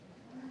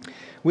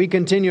We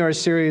continue our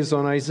series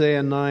on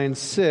Isaiah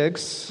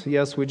 9:6.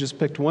 Yes, we just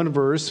picked one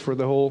verse for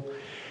the whole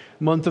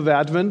month of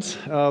Advent,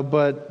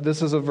 but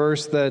this is a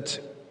verse that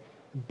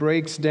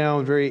breaks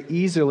down very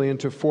easily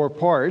into 4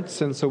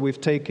 parts, and so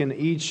we've taken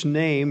each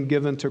name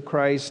given to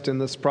Christ in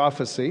this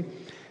prophecy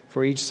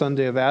for each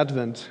Sunday of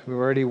Advent. We've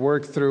already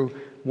worked through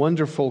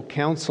Wonderful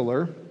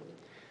Counselor,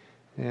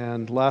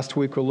 and last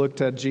week we looked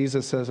at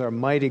Jesus as our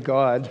mighty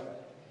God,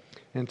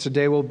 and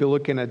today we'll be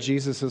looking at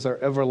Jesus as our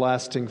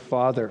everlasting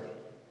Father.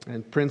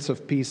 And Prince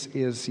of Peace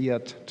is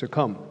yet to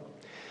come.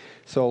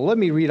 So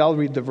I'll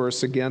read the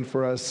verse again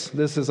for us.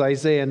 This is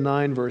Isaiah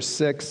 9, verse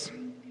 6.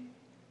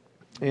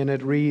 And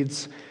it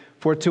reads,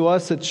 "For to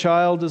us a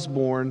child is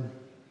born,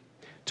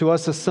 to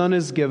us a son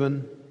is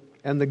given,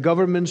 and the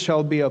government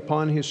shall be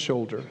upon his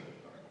shoulder.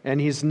 And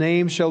his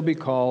name shall be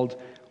called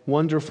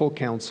Wonderful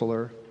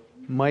Counselor,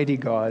 Mighty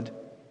God,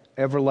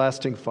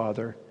 Everlasting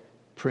Father,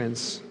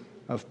 Prince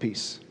of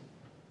Peace."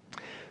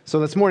 So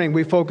this morning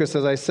we focus,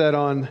 as I said,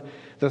 on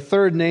the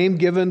third name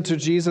given to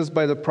Jesus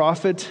by the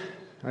prophet.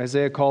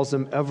 Isaiah calls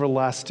him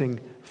Everlasting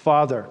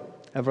Father.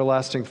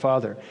 Everlasting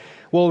Father.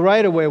 Well,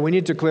 right away, we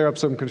need to clear up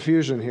some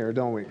confusion here,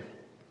 don't we?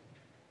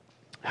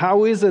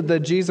 How is it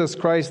that Jesus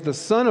Christ, the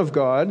Son of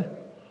God,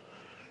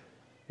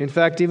 in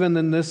fact, even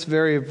in this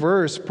very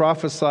verse,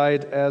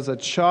 prophesied as a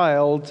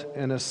child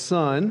and a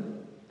son,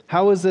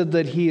 how is it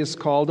that he is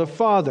called a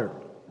father?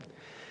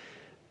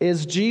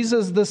 Is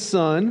Jesus the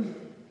Son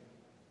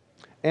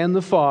and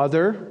the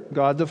Father,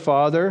 God the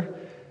Father,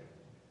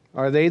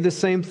 are they the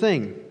same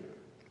thing?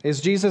 Is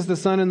Jesus the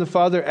Son and the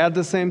Father at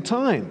the same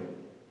time?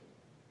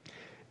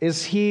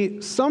 Is he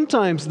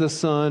sometimes the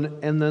Son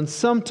and then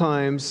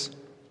sometimes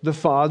the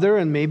Father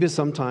and maybe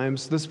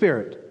sometimes the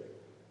Spirit?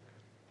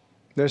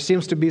 There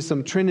seems to be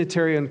some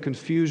Trinitarian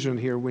confusion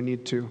here we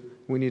need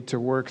to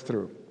work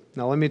through.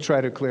 Now let me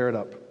try to clear it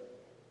up.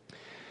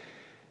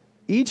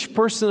 Each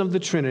person of the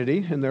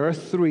Trinity, and there are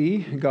 3,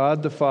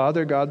 God the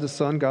Father, God the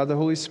Son, God the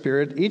Holy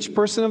Spirit, each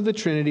person of the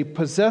Trinity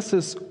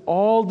possesses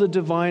all the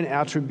divine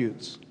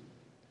attributes.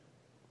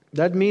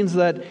 That means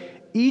that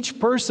each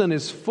person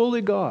is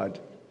fully God,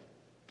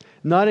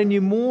 not any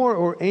more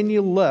or any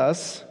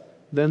less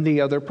than the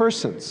other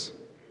persons,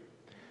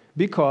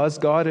 because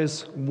God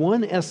is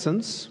one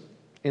essence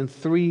in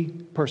 3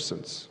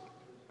 persons.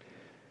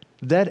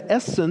 That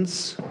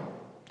essence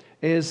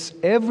is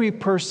every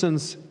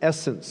person's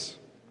essence.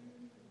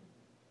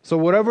 So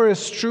whatever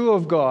is true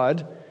of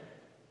God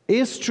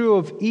is true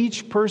of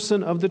each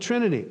person of the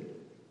Trinity.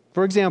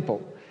 For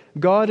example,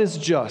 God is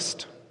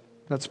just.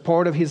 That's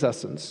part of his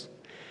essence.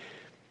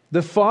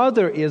 The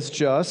Father is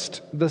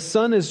just, the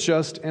Son is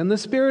just, and the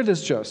Spirit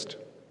is just.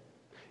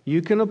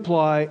 You can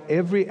apply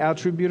every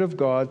attribute of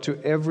God to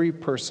every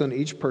person,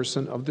 each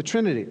person of the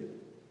Trinity.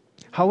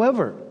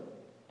 However,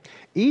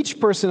 each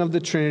person of the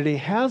Trinity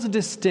has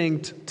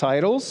distinct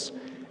titles,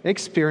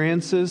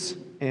 experiences,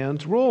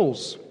 and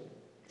roles.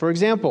 For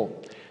example,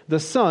 the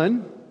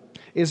Son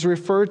is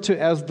referred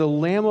to as the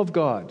Lamb of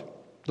God.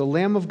 The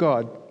Lamb of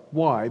God.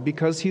 Why?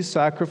 Because he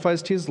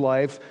sacrificed his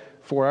life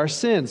for our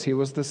sins. He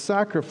was the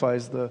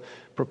sacrifice, the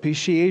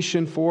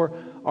propitiation for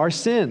our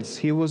sins.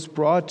 He was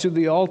brought to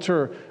the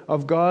altar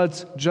of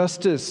God's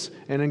justice,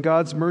 and in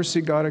God's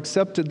mercy, God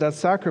accepted that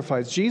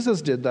sacrifice.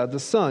 Jesus did that. The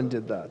Son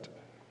did that.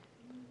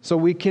 So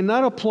we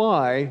cannot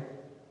apply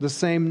the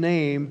same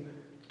name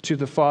to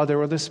the Father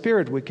or the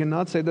Spirit. We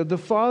cannot say that the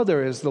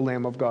Father is the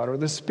Lamb of God or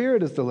the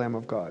Spirit is the Lamb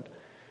of God.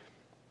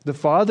 The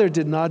Father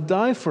did not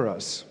die for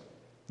us.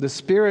 The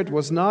Spirit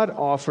was not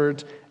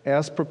offered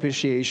as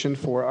propitiation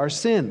for our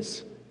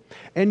sins.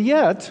 And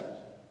yet,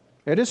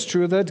 it is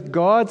true that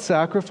God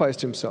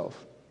sacrificed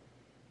himself,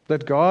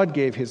 that God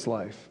gave his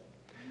life,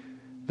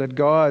 that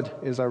God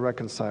is our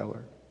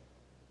reconciler.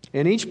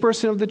 And each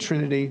person of the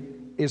Trinity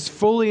is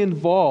fully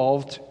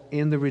involved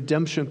in the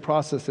redemption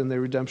process, in the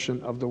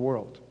redemption of the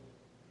world.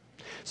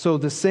 So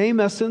the same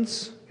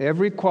essence,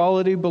 every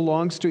quality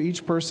belongs to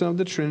each person of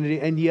the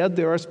Trinity, and yet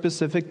there are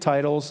specific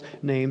titles,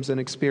 names, and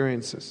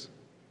experiences.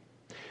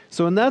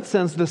 So in that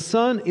sense, the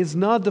Son is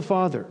not the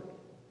Father.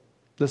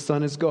 The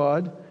Son is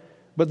God,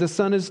 but the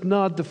Son is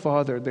not the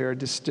Father. They are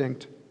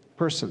distinct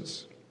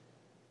persons.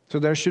 So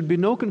there should be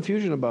no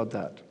confusion about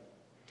that.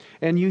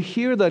 And you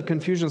hear that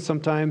confusion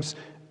sometimes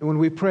when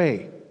we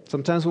pray.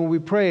 Sometimes when we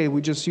pray,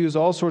 we just use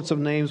all sorts of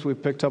names we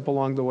picked up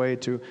along the way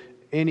to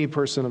any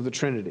person of the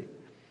Trinity.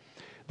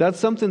 That's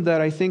something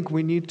that I think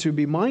we need to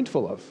be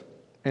mindful of.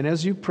 And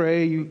as you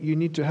pray, you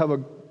need to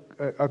have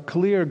a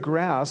clear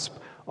grasp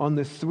on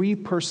the 3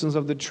 persons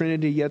of the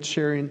Trinity, yet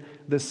sharing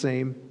the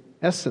same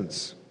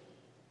essence.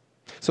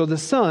 So the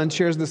Son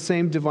shares the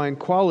same divine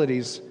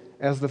qualities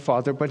as the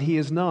Father, but he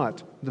is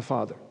not the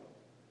Father.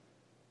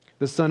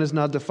 The Son is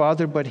not the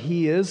Father, but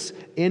he is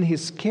in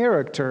his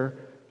character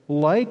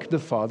like the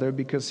Father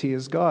because he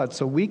is God.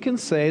 So we can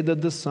say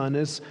that the Son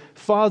is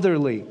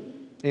fatherly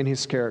in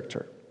his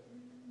character,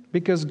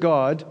 because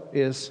God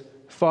is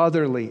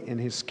fatherly in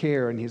his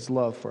care and his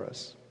love for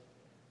us.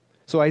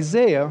 So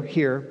Isaiah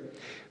here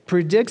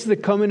predicts the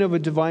coming of a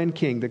divine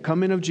king, the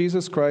coming of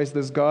Jesus Christ,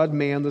 this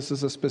God-man. This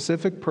is a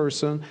specific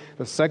person,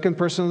 the second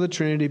person of the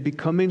Trinity,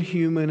 becoming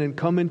human and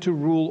coming to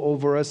rule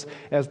over us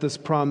as this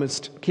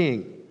promised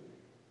king.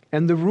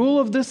 And the rule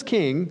of this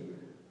king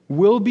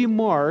will be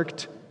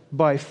marked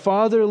by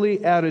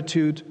fatherly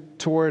attitude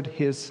toward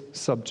his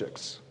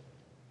subjects.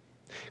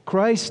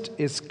 Christ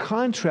is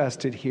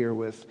contrasted here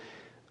with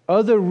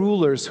other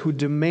rulers who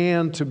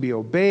demand to be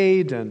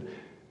obeyed and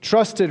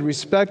trusted,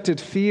 respected,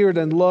 feared,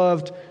 and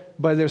loved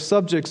by their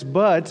subjects,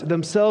 but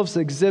themselves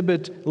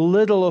exhibit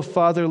little of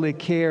fatherly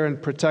care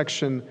and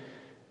protection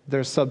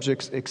their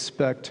subjects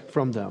expect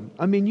from them.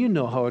 I mean, you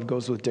know how it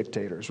goes with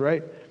dictators,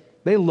 right?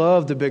 They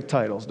love the big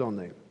titles, don't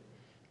they?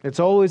 It's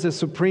always a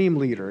supreme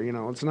leader,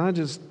 It's not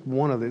just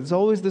one of them. It's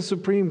always the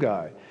supreme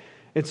guy.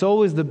 It's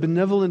always the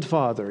benevolent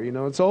father,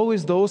 It's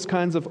always those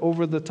kinds of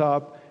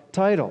over-the-top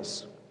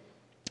titles.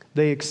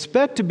 They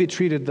expect to be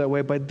treated that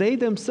way, but they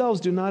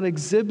themselves do not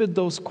exhibit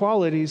those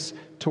qualities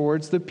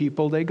towards the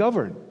people they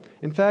govern.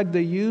 In fact,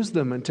 they use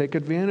them and take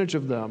advantage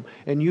of them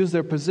and use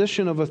their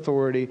position of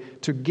authority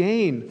to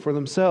gain for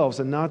themselves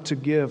and not to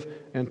give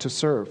and to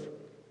serve.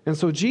 And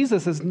so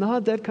Jesus is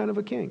not that kind of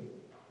a king.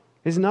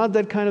 He's not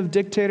that kind of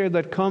dictator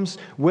that comes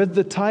with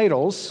the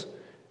titles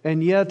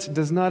and yet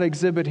does not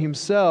exhibit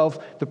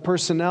himself the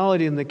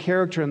personality and the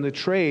character and the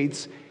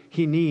traits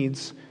he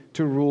needs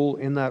to rule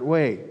in that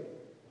way.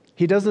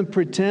 He doesn't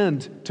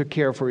pretend to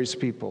care for his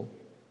people,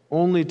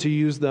 only to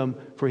use them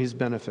for his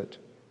benefit.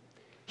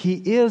 He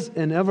is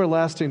an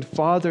everlasting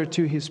father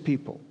to his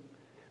people.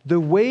 The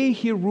way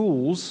he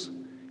rules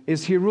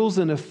is he rules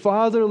in a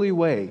fatherly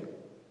way,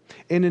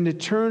 in an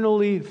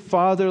eternally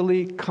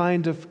fatherly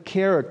kind of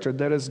character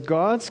that is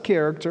God's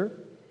character.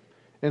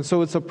 And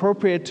so it's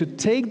appropriate to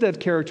take that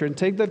character and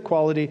take that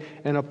quality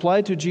and apply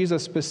it to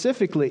Jesus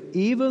specifically,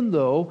 even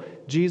though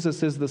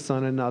Jesus is the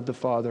Son and not the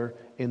Father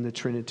in the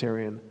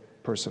Trinitarian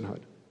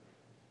personhood.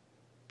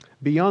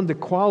 Beyond the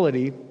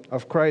quality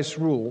of Christ's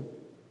rule,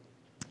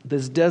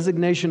 this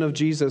designation of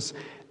Jesus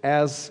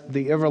as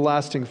the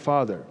everlasting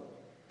Father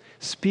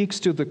speaks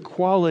to the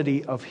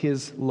quality of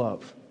his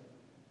love.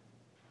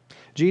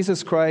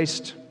 Jesus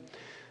Christ,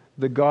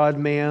 the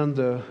God-man,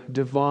 the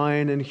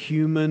divine and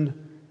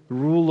human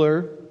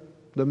ruler,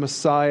 the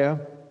Messiah,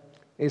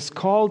 is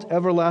called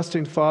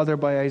everlasting Father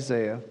by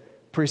Isaiah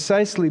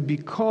precisely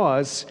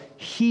because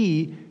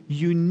he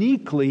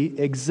uniquely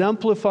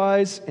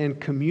exemplifies and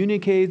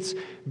communicates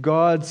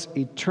God's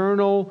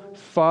eternal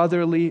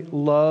fatherly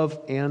love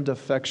and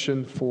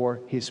affection for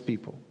his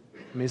people.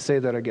 Let me say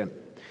that again.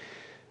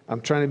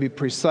 I'm trying to be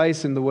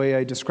precise in the way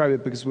I describe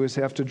it because we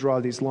have to draw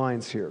these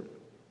lines here.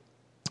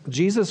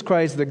 Jesus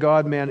Christ, the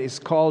God-man, is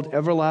called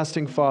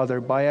everlasting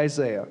Father by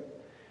Isaiah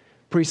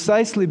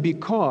precisely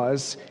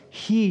because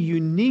he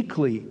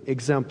uniquely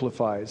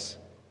exemplifies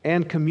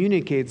and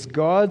communicates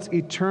God's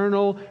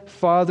eternal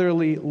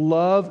fatherly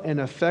love and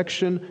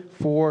affection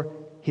for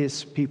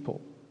his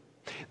people.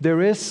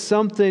 There is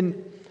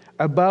something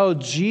about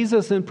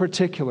Jesus in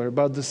particular,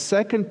 about the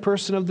second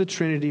person of the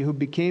Trinity who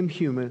became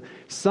human,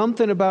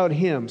 something about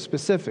him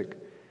specific,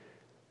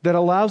 that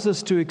allows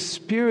us to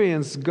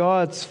experience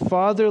God's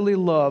fatherly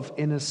love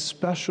in a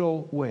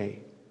special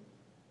way.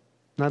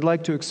 And I'd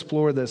like to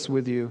explore this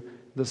with you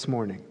this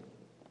morning.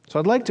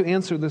 So I'd like to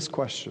answer this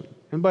question.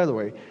 And by the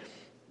way,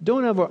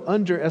 don't ever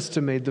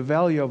underestimate the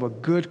value of a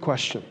good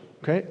question,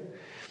 okay?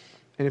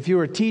 And if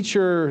you're a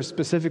teacher,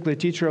 specifically a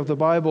teacher of the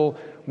Bible,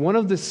 one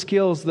of the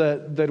skills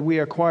that we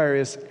acquire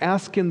is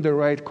asking the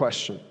right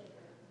question.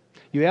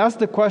 You ask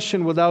the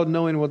question without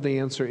knowing what the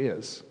answer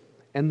is.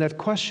 And that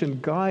question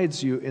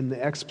guides you in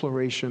the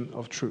exploration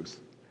of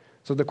truth.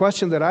 So the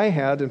question that I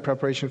had in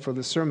preparation for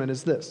this sermon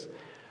is this: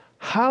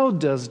 how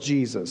does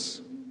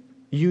Jesus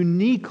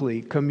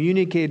uniquely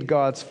communicate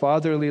God's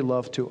fatherly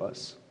love to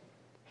us?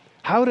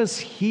 How does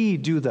he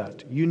do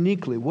that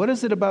uniquely? What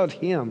is it about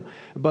him,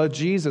 about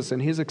Jesus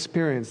and his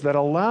experience that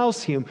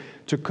allows him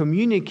to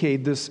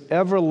communicate this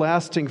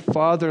everlasting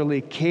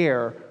fatherly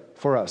care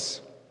for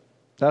us?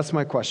 That's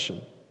my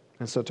question.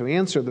 And so to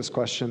answer this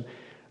question,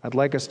 I'd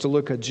like us to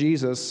look at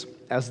Jesus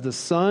as the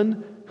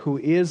Son who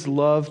is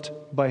loved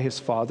by his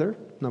Father,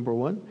 number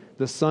one.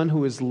 The Son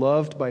who is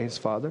loved by his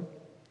Father.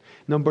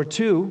 Number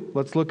two,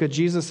 let's look at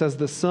Jesus as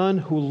the Son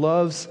who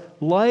loves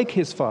like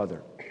his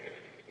Father.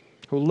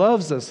 Who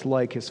loves us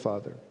like his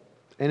Father.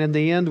 And in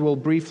the end, we'll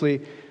briefly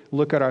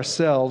look at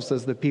ourselves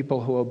as the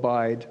people who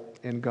abide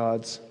in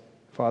God's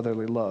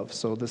fatherly love.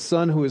 So the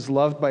Son who is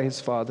loved by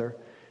his Father,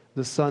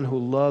 the Son who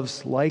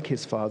loves like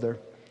his Father,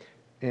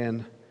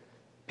 and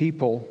the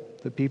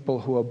people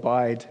who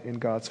abide in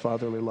God's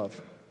fatherly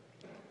love.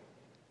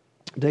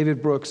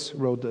 David Brooks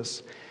wrote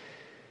this: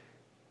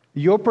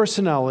 your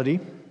personality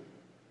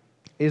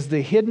is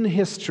the hidden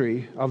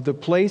history of the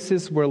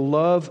places where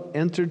love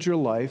entered your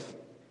life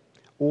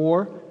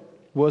or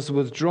was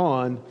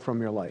withdrawn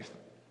from your life.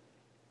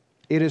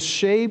 It is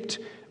shaped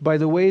by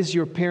the ways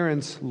your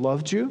parents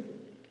loved you,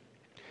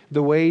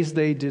 the ways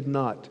they did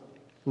not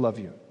love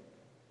you.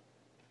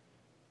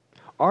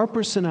 Our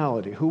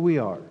personality, who we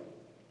are,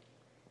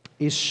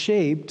 is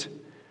shaped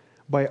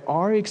by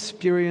our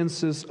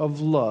experiences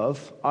of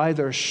love,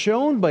 either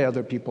shown by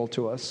other people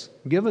to us,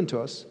 given to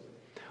us,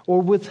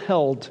 or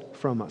withheld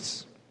from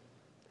us.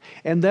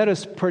 And that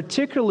is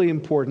particularly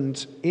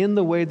important in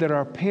the way that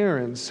our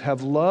parents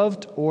have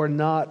loved or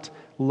not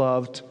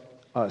loved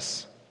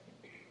us.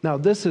 Now,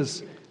 this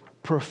is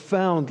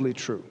profoundly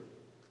true.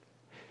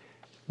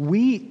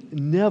 We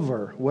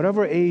never,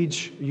 whatever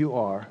age you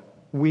are,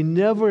 we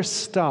never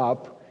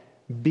stop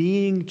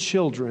being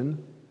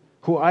children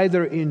who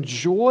either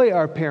enjoy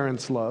our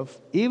parents' love,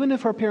 even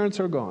if our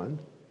parents are gone.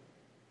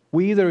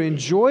 We either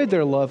enjoy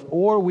their love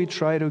or we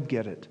try to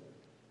get it.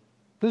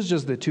 This is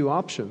just the two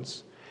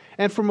options.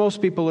 And for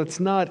most people,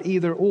 it's not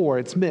either or,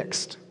 it's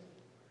mixed.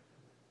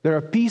 There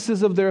are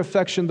pieces of their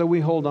affection that we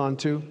hold on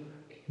to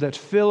that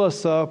fill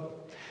us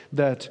up,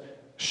 that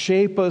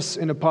shape us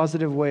in a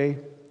positive way,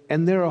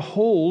 and there are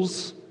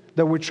holes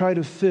that we try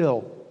to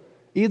fill,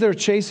 either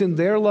chasing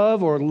their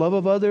love or love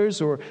of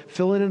others or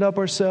filling it up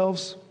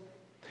ourselves.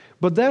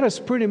 But that is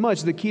pretty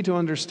much the key to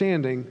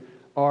understanding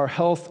our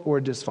health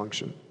or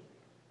dysfunction.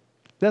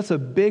 That's a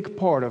big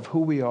part of who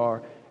we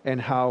are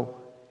and how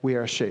we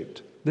are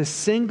shaped. The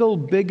single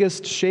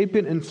biggest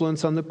shaping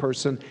influence on the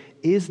person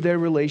is their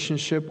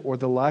relationship or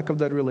the lack of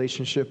that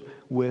relationship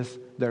with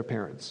their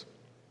parents.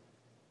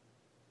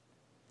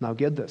 Now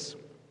get this.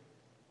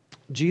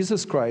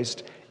 Jesus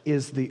Christ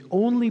is the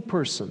only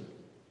person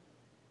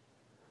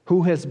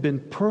who has been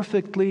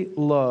perfectly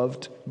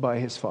loved by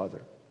his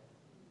Father.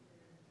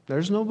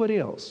 There's nobody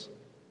else.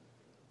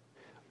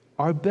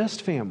 Our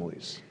best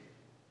families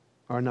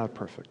are not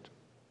perfect.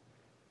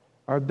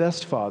 Our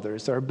best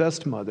fathers, our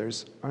best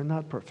mothers are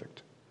not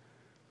perfect.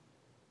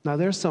 Now,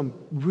 there's some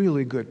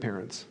really good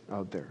parents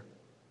out there,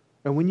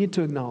 and we need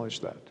to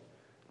acknowledge that.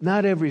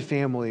 Not every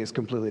family is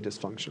completely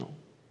dysfunctional.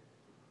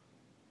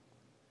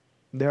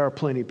 There are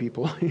plenty of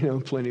people,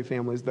 plenty of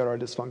families that are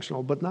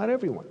dysfunctional, but not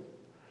everyone.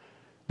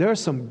 There are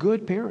some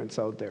good parents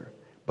out there,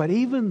 but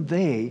even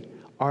they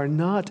are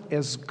not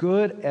as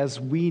good as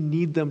we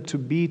need them to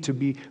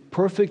be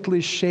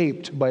perfectly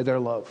shaped by their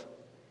love.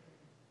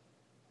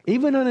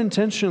 Even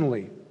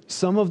unintentionally,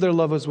 some of their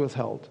love is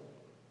withheld.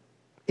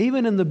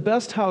 Even in the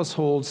best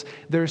households,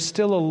 there's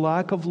still a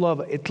lack of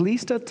love, at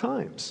least at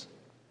times.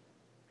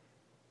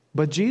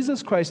 But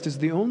Jesus Christ is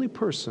the only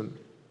person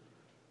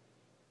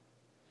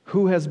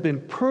who has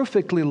been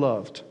perfectly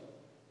loved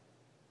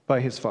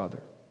by his Father.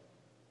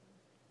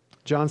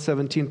 John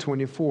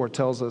 17:24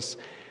 tells us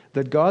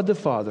that God the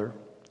Father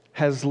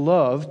has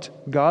loved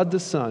God the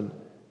Son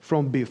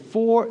from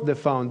before the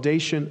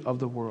foundation of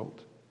the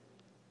world.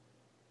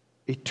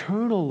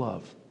 Eternal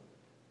love.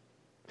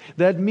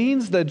 That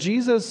means that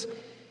Jesus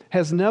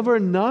has never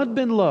not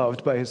been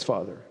loved by his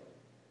Father.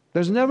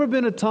 There's never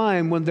been a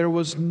time when there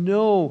was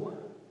no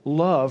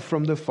love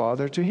from the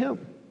Father to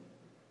him.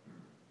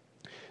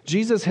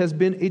 Jesus has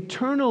been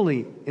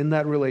eternally in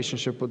that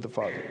relationship with the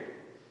Father.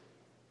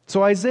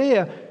 So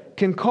Isaiah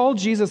can call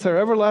Jesus our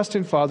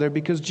everlasting Father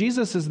because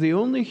Jesus is the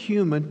only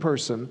human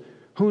person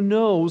who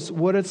knows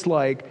what it's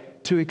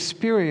like to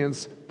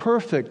experience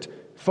perfect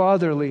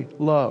fatherly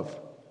love.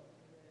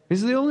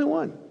 He's the only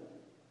one.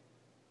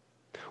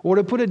 Or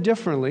to put it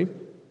differently,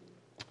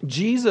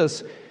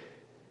 Jesus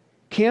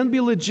can be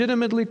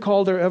legitimately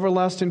called our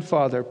everlasting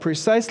Father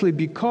precisely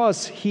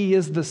because he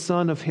is the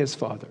Son of his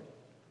Father.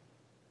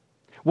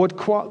 What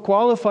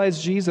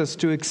qualifies Jesus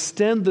to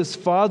extend this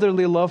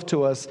fatherly love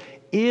to us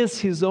is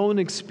his own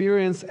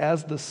experience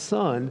as the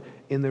Son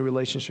in the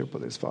relationship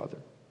with his Father.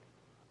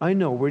 I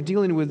know we're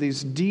dealing with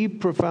these deep,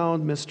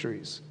 profound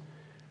mysteries,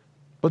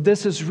 but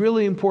this is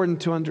really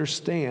important to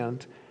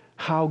understand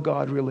how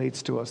God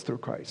relates to us through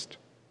Christ.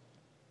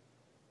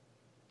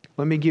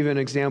 Let me give you an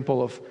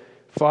example of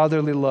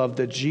fatherly love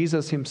that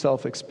Jesus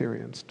himself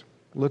experienced.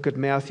 Look at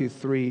Matthew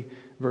 3,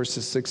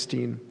 verses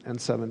 16 and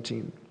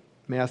 17.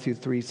 Matthew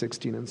 3,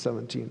 16 and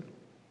 17.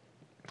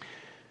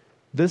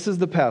 This is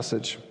the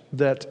passage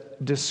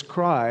that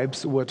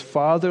describes what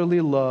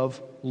fatherly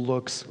love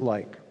looks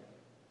like.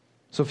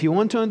 So if you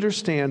want to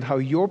understand how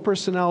your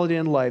personality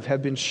and life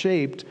have been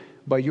shaped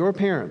by your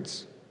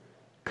parents,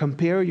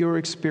 compare your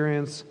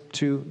experience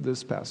to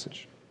this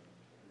passage.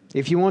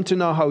 If you want to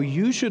know how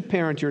you should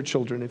parent your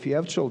children, if you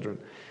have children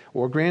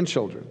or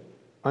grandchildren,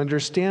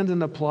 understand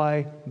and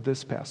apply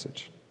this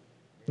passage.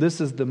 This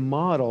is the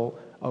model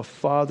of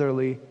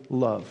fatherly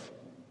love.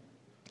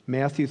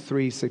 Matthew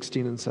 3,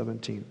 16 and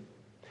 17.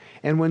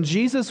 And when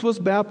Jesus was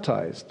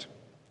baptized,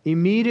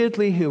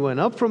 immediately he went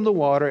up from the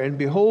water, and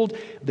behold,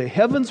 the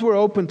heavens were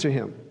opened to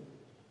him.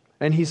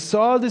 And he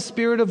saw the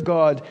Spirit of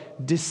God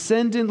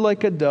descending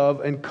like a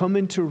dove and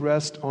coming to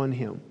rest on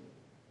him.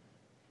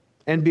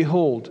 And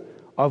behold,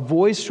 a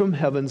voice from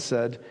heaven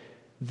said,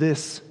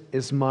 "This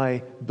is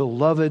my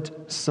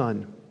beloved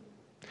Son,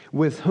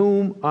 with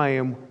whom I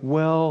am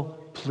well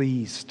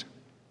pleased."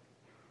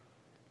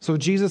 So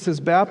Jesus is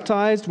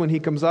baptized. When he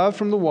comes out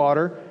from the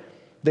water,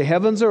 the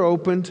heavens are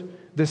opened,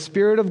 the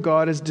Spirit of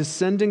God is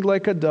descending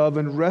like a dove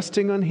and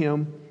resting on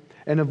him,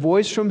 and a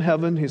voice from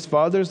heaven, his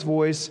Father's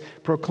voice,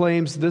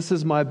 proclaims, "This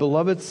is my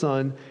beloved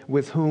Son,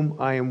 with whom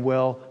I am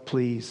well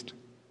pleased."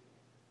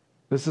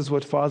 This is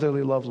what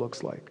fatherly love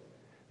looks like.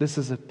 This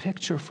is a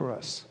picture for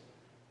us,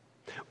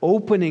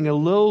 opening a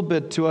little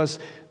bit to us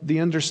the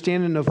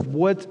understanding of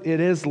what it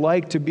is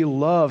like to be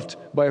loved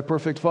by a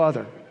perfect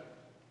Father.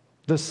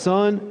 The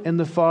Son and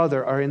the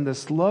Father are in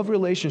this love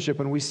relationship,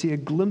 and we see a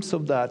glimpse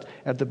of that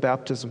at the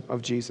baptism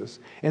of Jesus.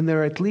 And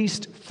there are at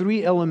least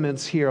 3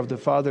 elements here of the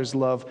Father's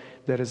love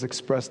that is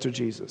expressed to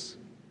Jesus.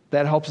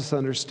 That helps us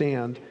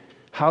understand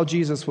how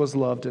Jesus was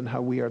loved and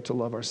how we are to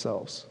love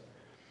ourselves.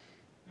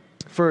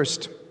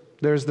 First,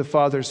 there's the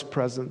Father's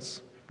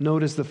presence.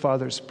 Notice the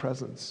Father's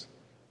presence.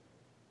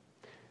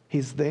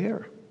 He's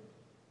there.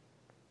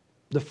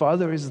 The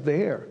Father is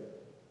there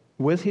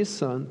with His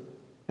Son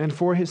and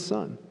for His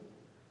Son.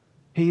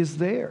 He is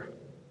there.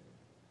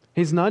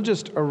 He's not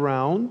just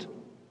around.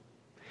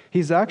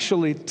 He's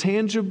actually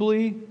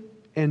tangibly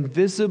and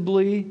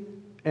visibly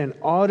and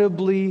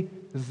audibly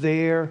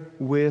there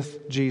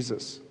with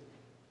Jesus.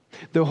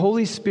 The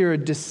Holy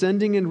Spirit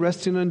descending and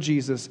resting on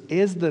Jesus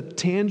is the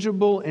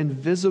tangible and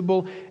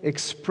visible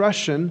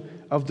expression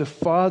of the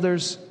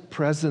Father's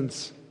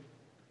presence.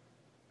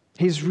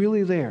 He's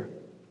really there.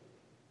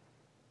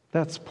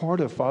 That's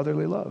part of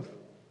fatherly love.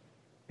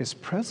 His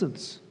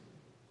presence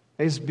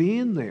is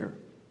being there,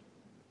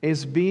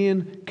 is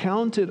being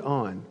counted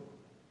on.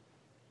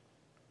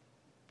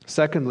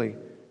 Secondly,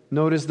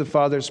 notice the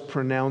Father's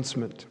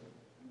pronouncement.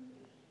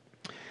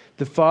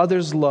 The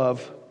Father's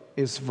love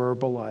is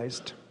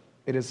verbalized.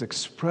 It is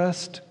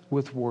expressed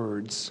with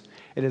words.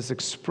 It is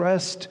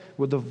expressed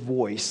with a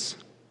voice.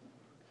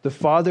 The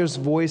Father's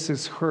voice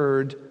is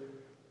heard,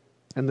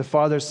 and the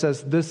Father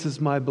says, "This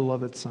is my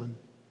beloved Son,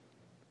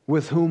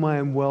 with whom I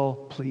am well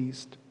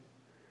pleased."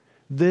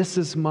 This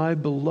is my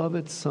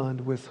beloved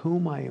Son, with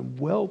whom I am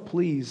well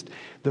pleased.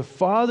 The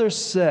Father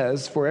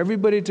says for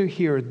everybody to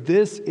hear,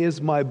 "This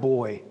is my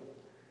boy,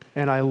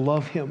 and I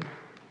love him."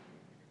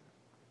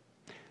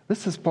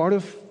 This is part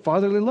of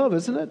fatherly love,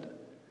 isn't it?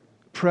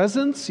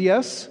 Presence,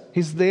 yes,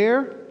 He's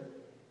there,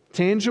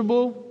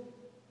 tangible,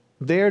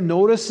 there,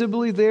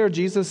 noticeably there.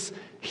 Jesus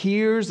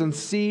hears and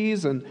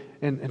sees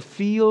and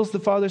feels the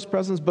Father's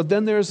presence, but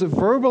then there's a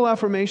verbal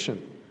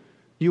affirmation.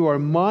 You are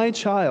my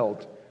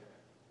child.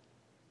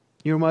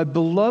 You're my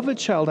beloved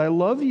child. I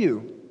love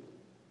you.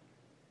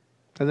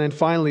 And then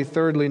finally,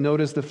 thirdly,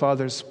 notice the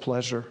Father's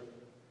pleasure.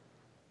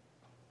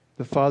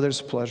 The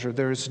Father's pleasure.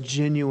 There is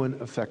genuine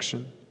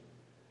affection.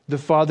 The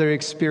Father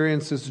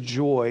experiences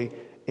joy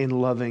in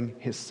loving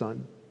His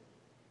Son.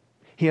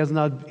 He's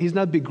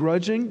not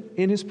begrudging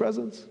in His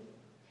presence.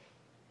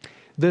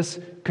 This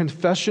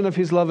confession of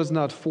His love is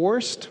not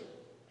forced.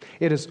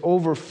 It is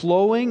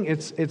overflowing.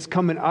 It's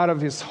coming out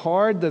of His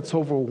heart that's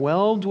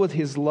overwhelmed with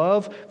His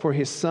love for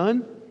His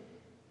Son.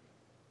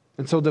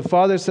 And so the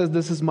Father says,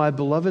 "This is my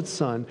beloved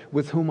Son,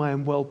 with whom I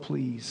am well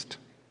pleased.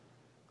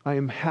 I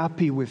am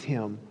happy with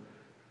Him.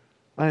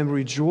 I am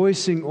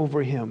rejoicing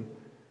over Him.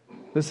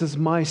 This is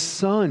my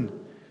Son,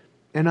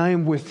 and I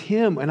am with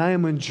Him, and I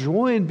am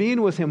enjoying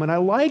being with Him, and I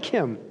like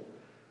Him."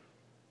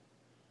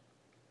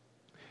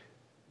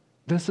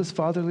 This is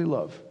fatherly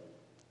love.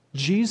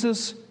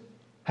 Jesus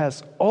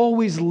has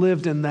always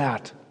lived in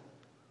that.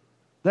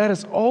 That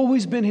has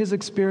always been His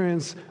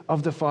experience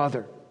of the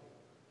Father.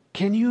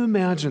 Can you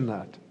imagine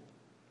that?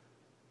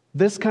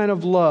 This kind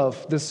of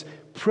love, this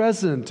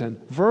present and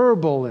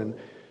verbal and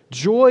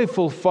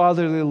joyful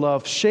fatherly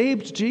love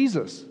shaped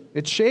Jesus.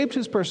 It shaped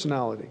His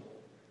personality.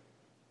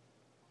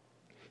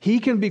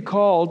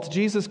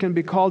 Jesus can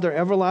be called our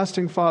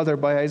everlasting Father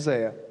by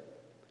Isaiah,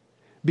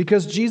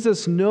 because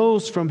Jesus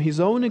knows from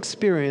His own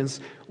experience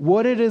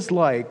what it is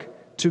like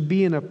to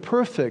be in a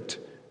perfect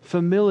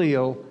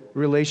familial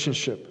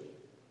relationship.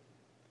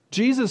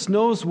 Jesus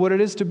knows what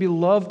it is to be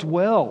loved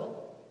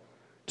well,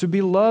 to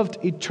be loved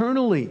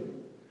eternally,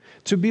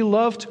 to be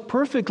loved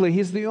perfectly.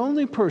 He's the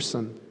only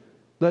person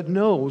that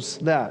knows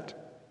that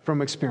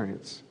from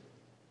experience.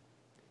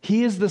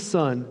 He is the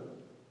Son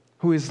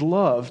who is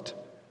loved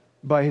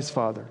by His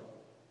Father.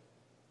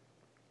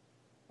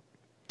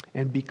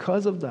 And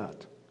because of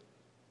that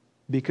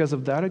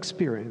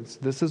experience,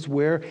 this is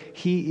where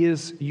He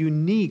is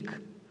unique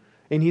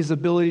in His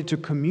ability to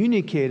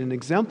communicate and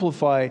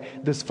exemplify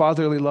this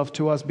fatherly love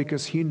to us,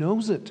 because He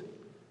knows it,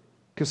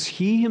 because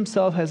He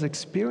Himself has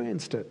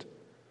experienced it,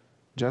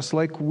 just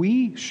like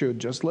we should,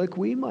 just like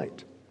we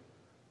might.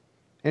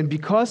 And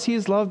because He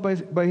is loved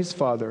by His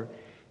Father,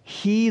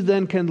 He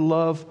then can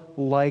love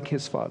like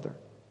His Father.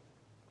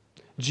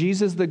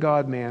 Jesus, the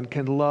God-man,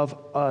 can love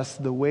us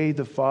the way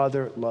the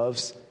Father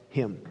loves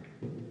Him.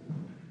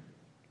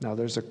 Now,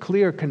 there's a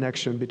clear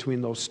connection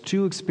between those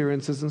two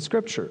experiences in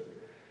Scripture.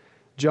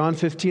 John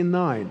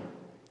 15:9,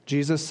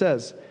 Jesus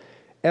says,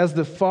 "As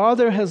the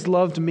Father has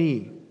loved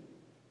me,"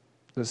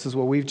 this is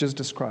what we've just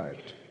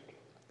described,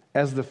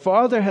 "as the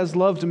Father has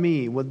loved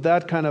me," with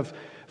that kind of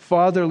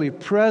fatherly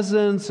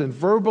presence and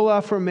verbal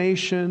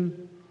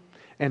affirmation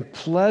and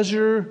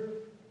pleasure,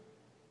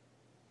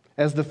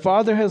 "as the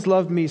Father has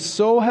loved me,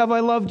 so have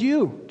I loved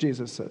you,"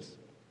 Jesus says.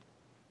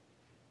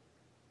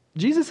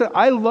 Jesus said,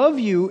 "I love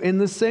you in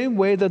the same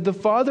way that the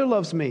Father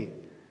loves me."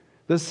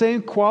 The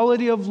same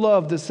quality of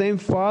love, the same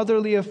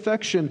fatherly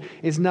affection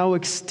is now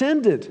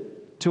extended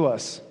to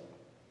us.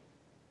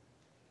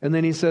 And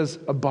then he says,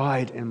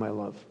 abide in my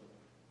love.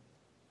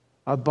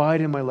 Abide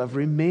in my love.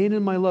 Remain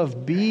in my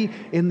love. Be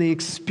in the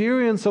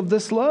experience of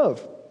this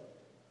love.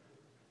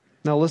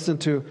 Now listen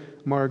to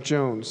Mark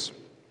Jones.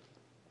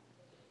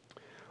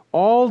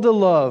 All the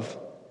love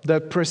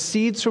that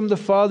proceeds from the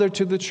Father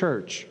to the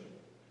church,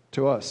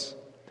 to us,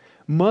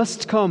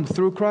 must come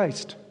through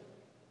Christ.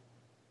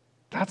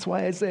 That's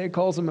why Isaiah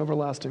calls him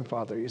everlasting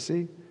Father, you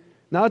see?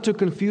 Not to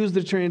confuse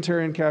the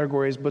Trinitarian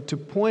categories, but to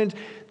point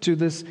to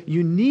this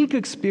unique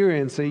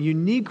experience, a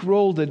unique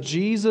role that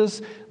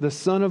Jesus, the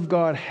Son of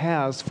God,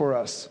 has for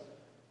us,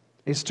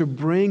 is to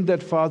bring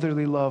that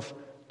fatherly love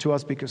to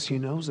us because he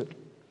knows it.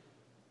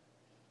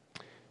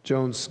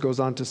 Jones goes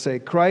on to say,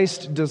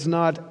 Christ does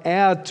not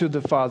add to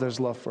the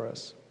Father's love for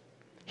us.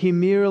 He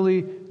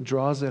merely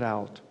draws it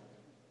out.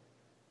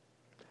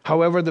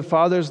 However, the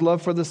Father's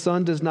love for the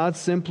Son does not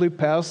simply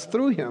pass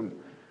through him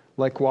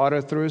like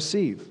water through a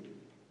sieve.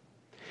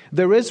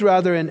 There is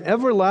rather an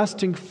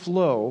everlasting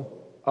flow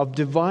of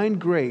divine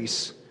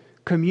grace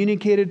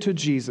communicated to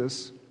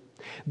Jesus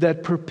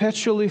that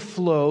perpetually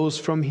flows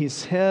from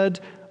his head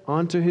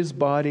onto his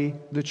body,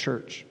 the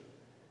church,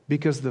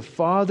 because the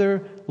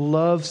Father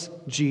loves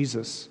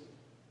Jesus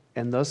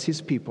and thus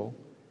his people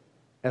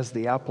as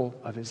the apple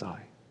of his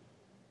eye.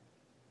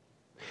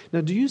 Now,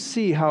 do you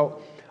see how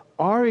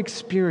our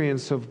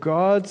experience of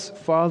God's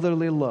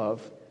fatherly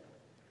love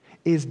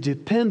is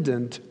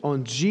dependent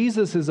on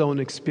Jesus' own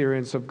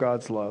experience of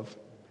God's love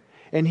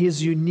and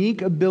his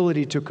unique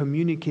ability to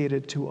communicate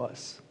it to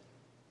us?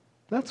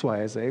 That's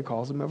why Isaiah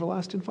calls him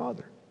everlasting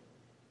Father.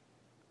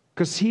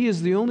 Because he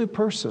is the only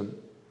person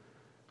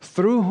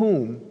through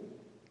whom,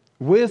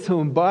 with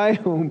whom, by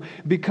whom,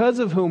 because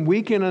of whom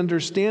we can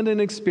understand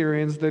and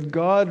experience that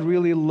God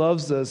really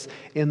loves us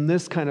in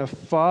this kind of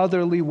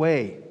fatherly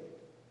way.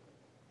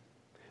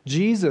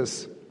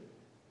 Jesus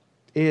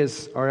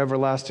is our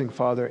everlasting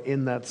Father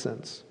in that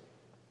sense.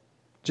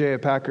 J.I.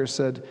 Packer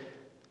said,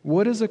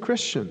 "What is a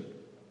Christian?"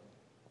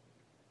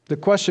 The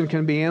question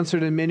can be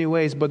answered in many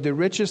ways, but the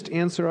richest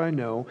answer I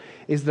know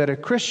is that a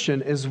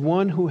Christian is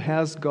one who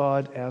has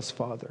God as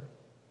Father.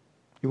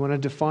 You want to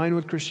define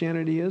what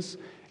Christianity is?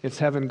 It's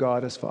having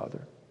God as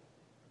Father.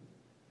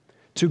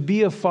 To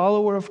be a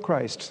follower of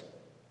Christ,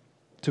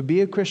 to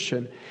be a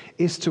Christian,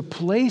 is to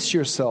place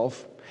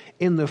yourself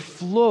in the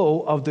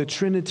flow of the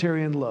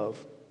Trinitarian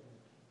love.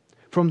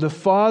 From the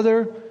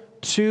Father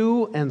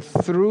to and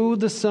through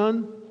the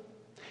Son,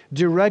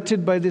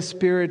 directed by the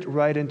Spirit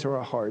right into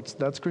our hearts.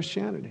 That's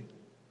Christianity.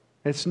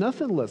 It's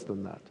nothing less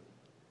than that.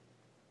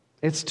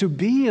 It's to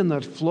be in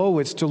that flow.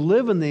 It's to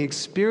live in the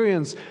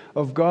experience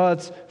of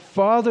God's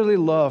fatherly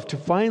love, to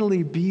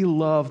finally be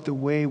loved the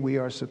way we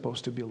are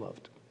supposed to be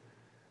loved.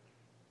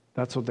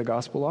 That's what the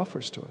gospel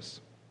offers to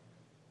us.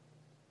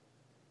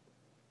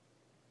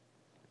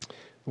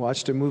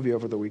 Watched a movie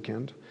over the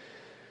weekend.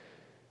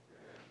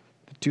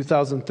 The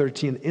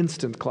 2013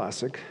 instant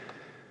classic,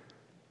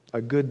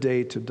 A Good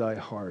Day to Die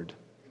Hard.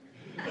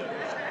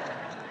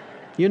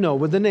 You know,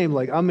 with the name,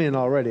 like, I'm in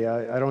already.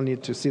 I don't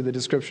need to see the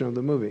description of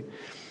the movie.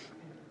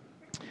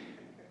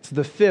 It's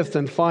the fifth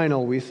and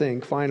final, we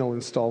think, final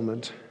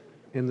installment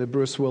in the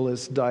Bruce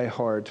Willis Die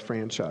Hard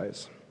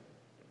franchise.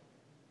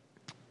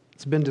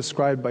 It's been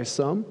described by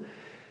some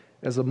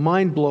as a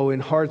mind-blowing,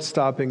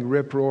 heart-stopping,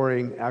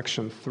 rip-roaring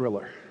action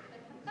thriller.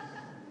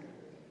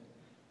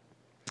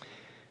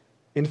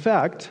 In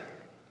fact,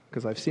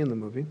 because I've seen the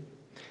movie,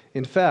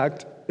 in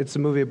fact, it's a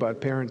movie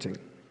about parenting.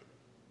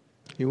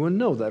 You wouldn't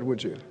know that,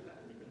 would you?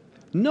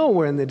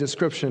 Nowhere in the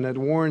description it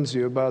warns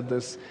you about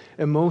this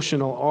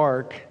emotional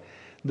arc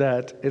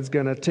that it's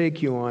going to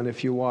take you on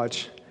if you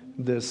watch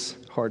this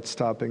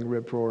heart-stopping,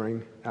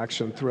 rip-roaring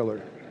action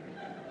thriller.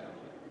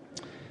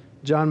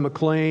 John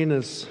McClane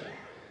is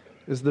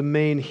the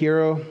main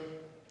hero,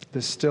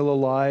 the still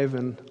alive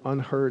and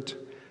unhurt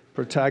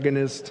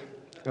protagonist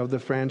of the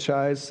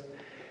franchise.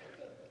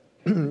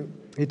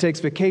 He takes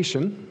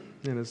vacation,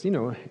 and as you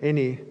know,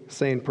 any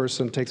sane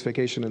person takes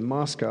vacation in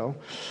Moscow.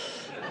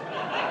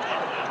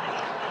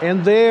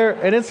 And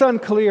it's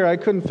unclear, I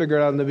couldn't figure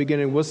it out in the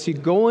beginning, was he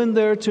going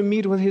there to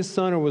meet with his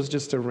son or was it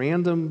just a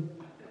random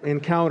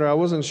encounter? I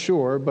wasn't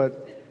sure,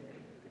 but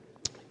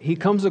he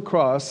comes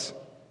across,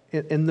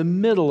 in the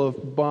middle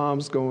of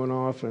bombs going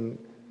off and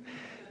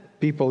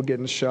people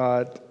getting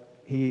shot,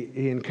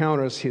 he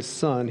encounters his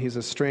son, his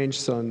estranged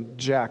son,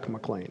 Jack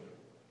McClane.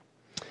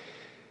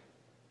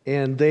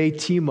 And they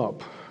team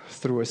up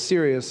through a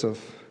series of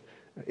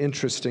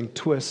interesting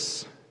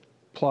twists,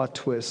 plot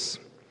twists,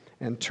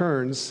 and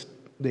turns.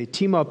 They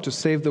team up to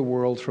save the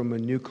world from a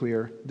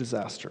nuclear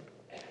disaster.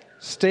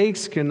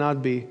 Stakes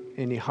cannot be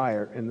any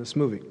higher in this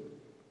movie.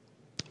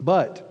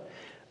 But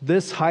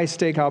this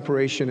high-stake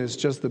operation is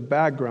just the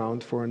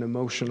background for an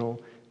emotional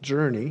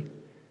journey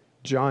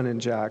John and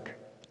Jack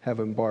have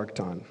embarked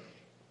on.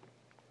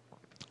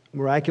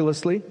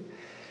 Miraculously,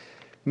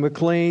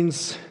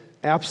 McClane's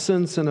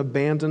absence and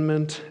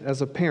abandonment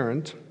as a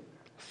parent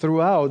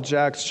throughout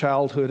Jack's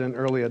childhood and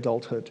early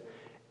adulthood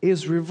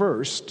is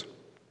reversed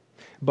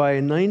by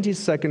a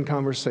 90-second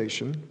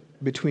conversation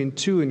between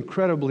two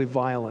incredibly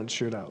violent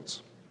shootouts.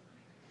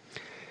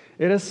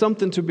 It is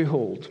something to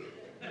behold.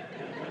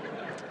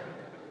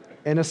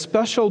 And a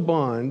special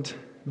bond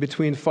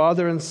between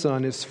father and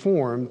son is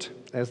formed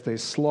as they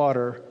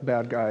slaughter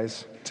bad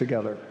guys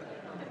together.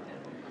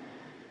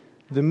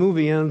 The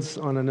movie ends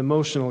on an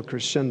emotional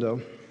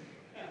crescendo,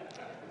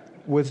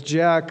 with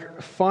Jack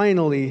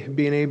finally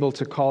being able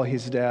to call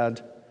his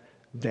dad,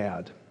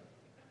 Dad.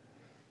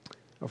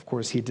 Of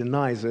course, he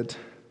denies it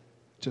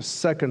just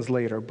seconds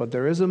later, but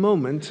there is a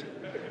moment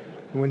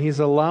when he's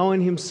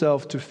allowing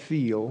himself to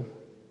feel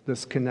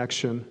this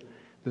connection,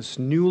 this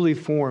newly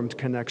formed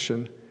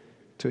connection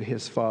to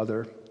his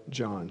father,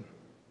 John.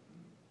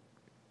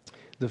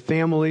 The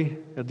family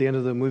at the end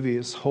of the movie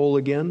is whole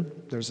again.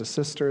 There's a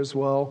sister as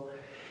well.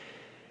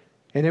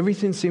 And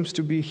everything seems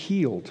to be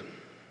healed.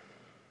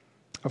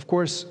 Of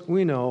course,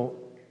 we know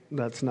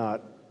that's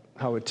not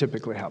how it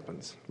typically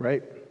happens,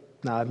 right?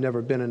 Now, I've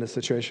never been in a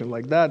situation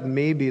like that.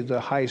 Maybe the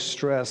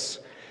high-stress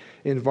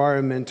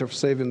environment of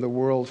saving the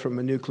world from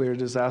a nuclear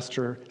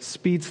disaster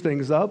speeds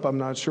things up. I'm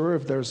not sure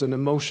if there's an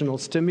emotional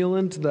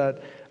stimulant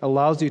that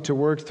allows you to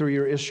work through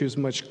your issues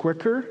much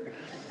quicker.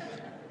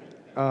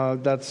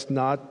 That's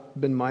not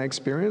been my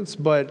experience,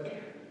 but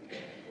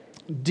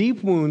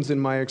deep wounds, in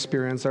my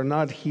experience, are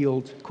not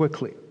healed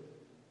quickly.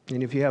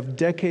 And if you have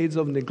decades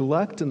of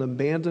neglect and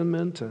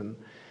abandonment, and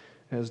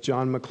as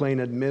John McClane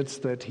admits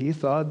that he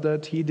thought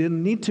that he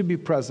didn't need to be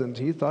present,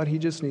 he thought he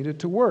just needed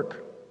to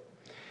work.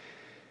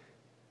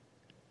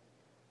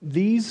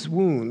 These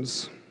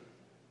wounds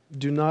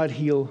do not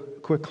heal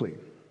quickly.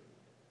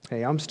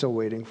 Hey, I'm still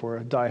waiting for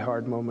a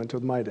die-hard moment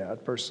with my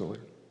dad, personally.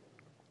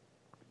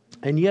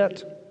 And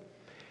yet,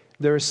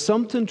 there is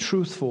something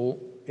truthful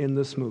in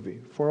this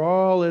movie. For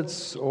all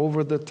its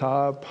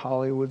over-the-top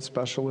Hollywood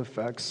special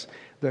effects,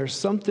 there's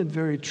something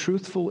very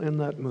truthful in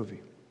that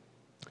movie.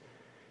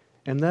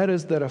 And that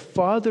is that a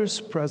father's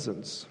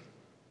presence,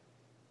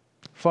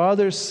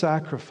 father's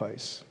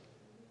sacrifice,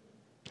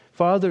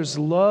 father's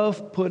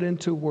love put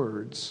into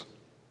words,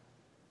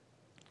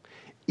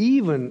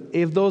 even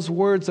if those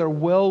words are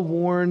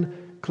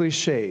well-worn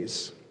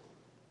cliches,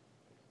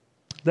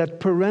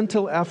 that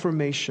parental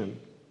affirmation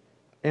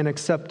and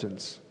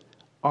acceptance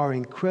are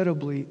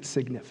incredibly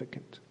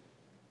significant.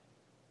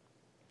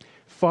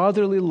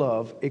 Fatherly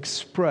love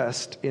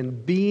expressed in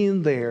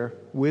being there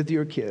with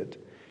your kid,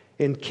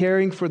 in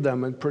caring for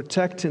them and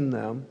protecting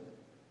them,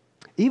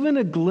 even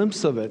a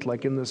glimpse of it,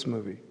 like in this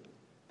movie,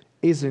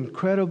 is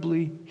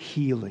incredibly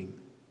healing.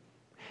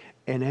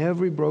 And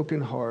every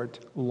broken heart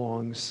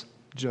longs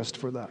just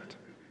for that.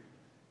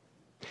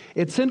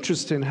 It's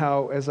interesting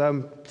how, as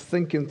I'm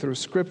thinking through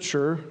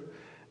Scripture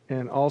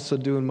and also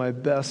doing my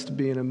best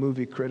being a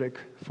movie critic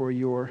for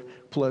your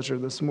pleasure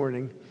this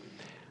morning,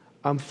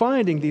 I'm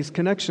finding these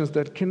connections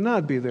that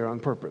cannot be there on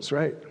purpose,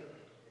 right?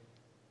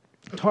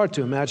 It's hard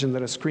to imagine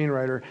that a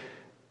screenwriter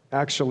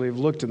actually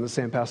looked in the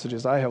same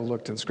passages I have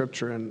looked in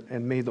Scripture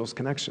and made those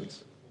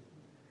connections.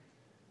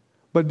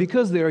 But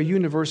because they are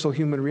universal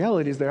human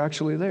realities, they're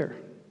actually there.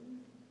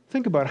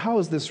 Think about, how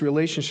is this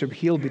relationship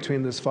healed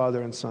between this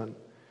father and son?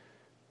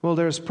 Well,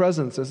 there's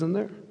presence, isn't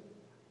there?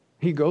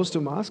 He goes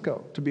to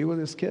Moscow to be with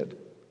his kid.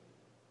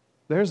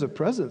 There's a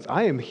presence.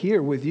 I am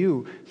here with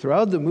you.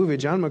 Throughout the movie,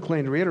 John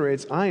McClane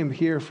reiterates, I am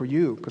here for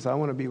you because I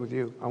want to be with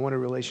you. I want a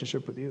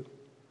relationship with you.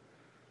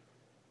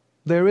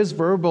 There is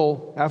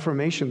verbal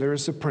affirmation. There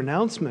is a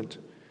pronouncement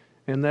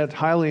in that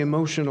highly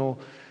emotional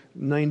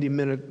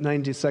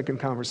 90-second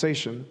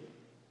conversation.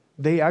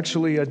 They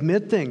actually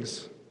admit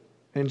things.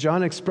 And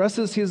John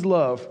expresses his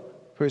love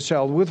for his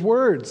child with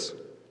words.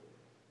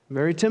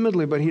 Very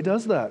timidly, but he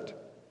does that.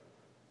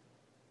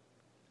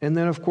 And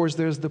then, of course,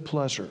 there's the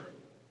pleasure.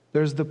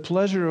 There's the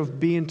pleasure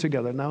of being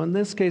together. Now, in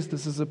this case,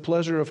 this is a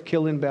pleasure of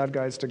killing bad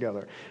guys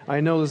together.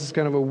 I know this is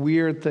kind of a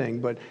weird thing,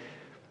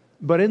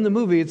 but in the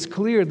movie, it's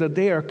clear that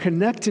they are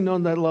connecting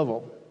on that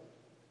level.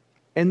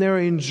 And they're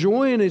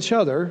enjoying each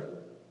other,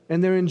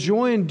 and they're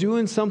enjoying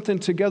doing something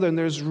together, and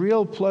there's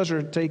real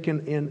pleasure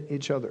taken in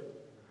each other.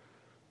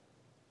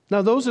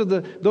 Now, those are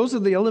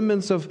the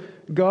elements of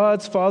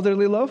God's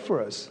fatherly love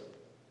for us.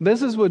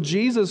 This is what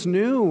Jesus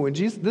knew, and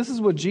this is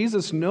what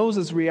Jesus knows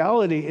as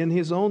reality in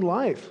his own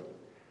life.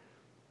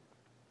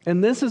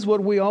 And this is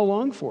what we all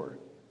long for.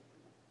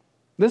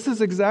 This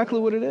is exactly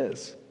what it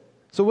is.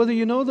 So whether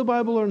you know the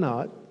Bible or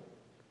not,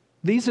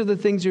 these are the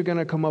things you're going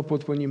to come up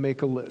with when you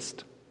make a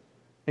list.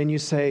 And you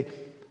say,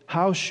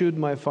 how should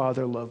my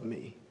father love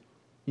me?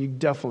 You're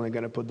definitely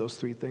going to put those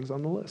 3 things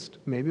on the list,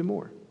 maybe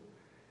more.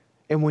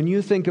 And when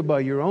you think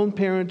about your own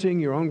parenting,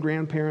 your own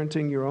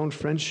grandparenting, your own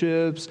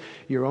friendships,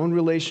 your own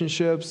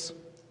relationships,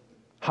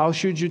 how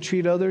should you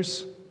treat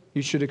others?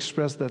 You should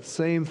express that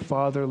same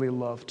fatherly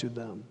love to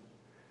them.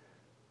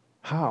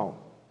 How?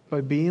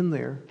 By being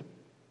there,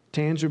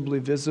 tangibly,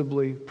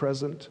 visibly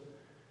present,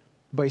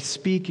 by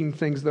speaking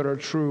things that are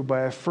true,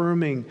 by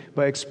affirming,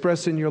 by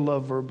expressing your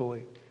love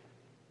verbally,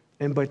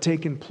 and by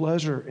taking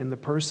pleasure in the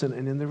person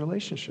and in the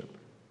relationship.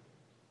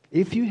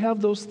 If you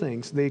have those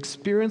things, the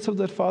experience of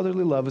that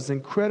fatherly love is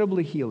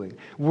incredibly healing.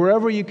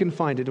 Wherever you can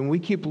find it, and we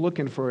keep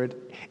looking for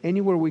it,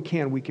 anywhere we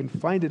can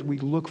find it, we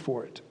look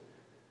for it.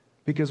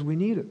 Because we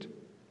need it.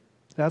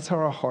 That's how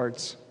our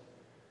hearts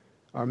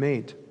are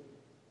made.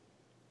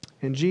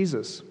 And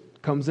Jesus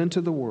comes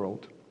into the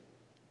world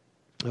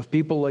of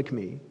people like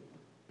me,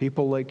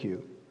 people like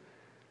you,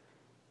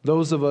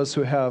 those of us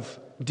who have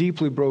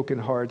deeply broken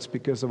hearts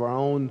because of our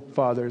own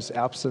father's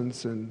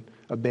absence and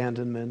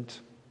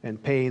abandonment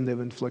and pain they've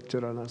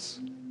inflicted on us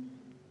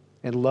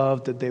and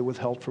love that they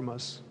withheld from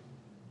us.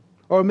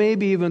 Or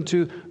maybe even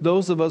to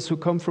those of us who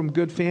come from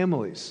good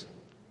families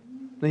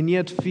and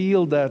yet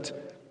feel that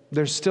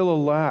there's still a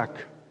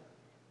lack.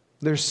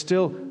 There's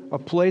still a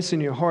place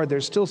in your heart.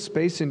 There's still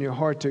space in your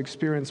heart to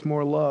experience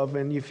more love,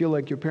 and you feel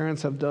like your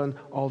parents have done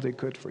all they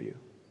could for you.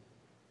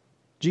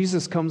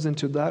 Jesus comes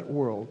into that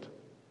world,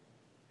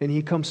 and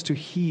he comes to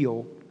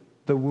heal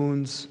the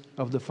wounds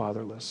of the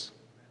fatherless.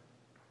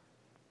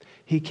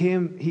 He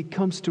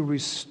comes to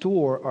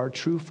restore our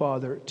true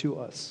Father to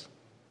us.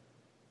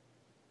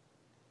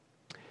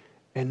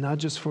 And not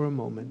just for a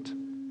moment,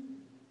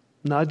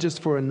 not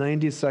just for a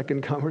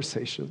 90-second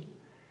conversation,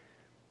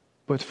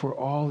 but for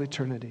all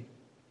eternity.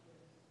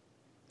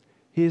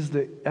 He is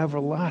the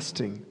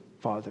everlasting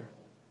Father,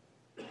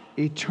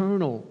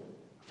 eternal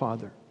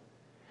Father.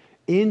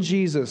 In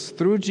Jesus,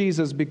 through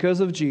Jesus,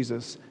 because of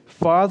Jesus,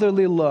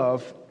 fatherly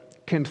love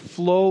can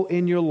flow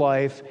in your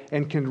life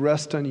and can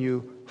rest on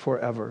you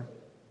forever.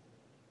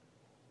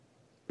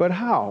 But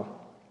how?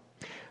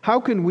 How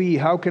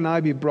can I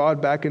be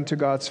brought back into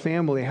God's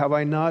family? Have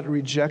I not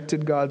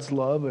rejected God's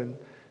love and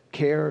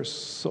care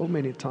so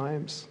many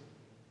times?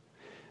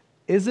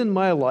 Isn't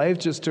my life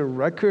just a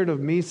record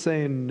of me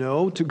saying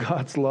no to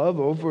God's love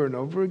over and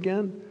over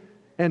again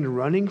and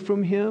running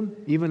from him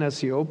even as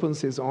he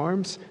opens his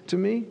arms to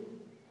me?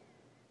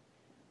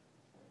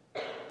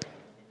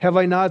 Have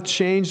I not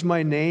changed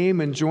my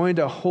name and joined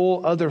a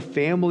whole other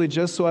family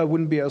just so I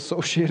wouldn't be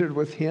associated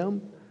with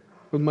him,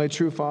 with my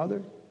true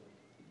Father?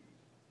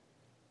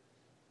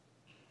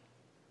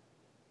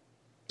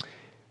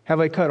 Have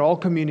I cut all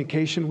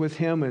communication with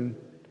him and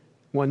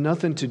want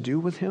nothing to do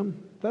with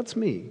him? That's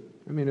me.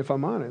 I mean, if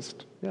I'm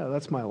honest, yeah,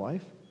 that's my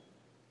life.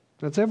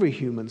 That's every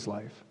human's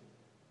life.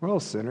 We're all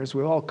sinners.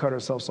 We all cut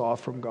ourselves off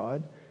from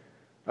God,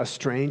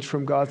 estranged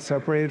from God,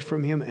 separated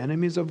from him,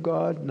 enemies of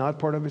God, not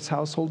part of his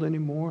household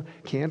anymore,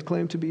 can't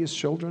claim to be his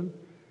children,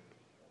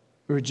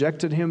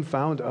 rejected him,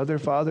 found other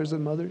fathers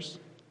and mothers.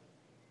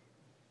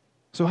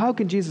 So how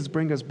can Jesus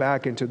bring us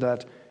back into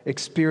that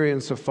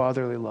experience of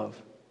fatherly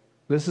love?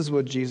 This is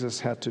what Jesus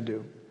had to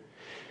do.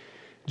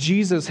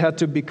 Jesus had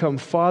to become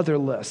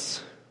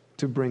fatherless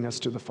to bring us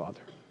to the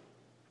Father.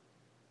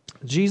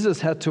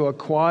 Jesus had to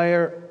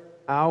acquire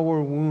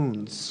our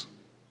wounds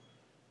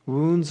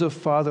of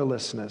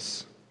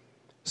fatherlessness,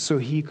 so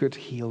he could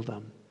heal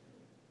them.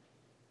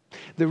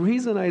 The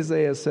reason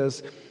Isaiah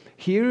says,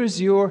 "Here is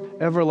your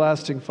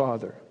everlasting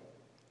Father,"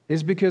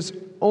 is because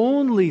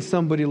only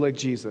somebody like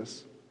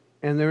Jesus,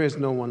 and there is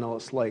no one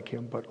else like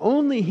him, but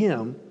only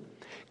him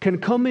can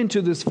come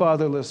into this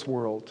fatherless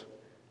world,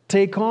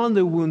 take on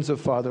the wounds of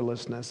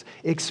fatherlessness,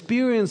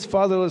 experience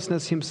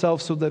fatherlessness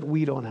himself so that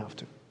we don't have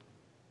to.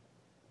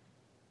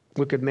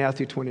 Look at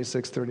Matthew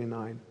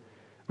 26:39.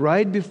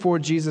 Right before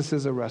Jesus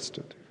is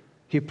arrested,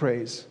 he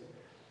prays,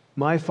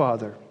 "My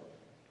Father,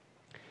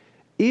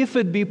 if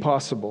it be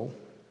possible,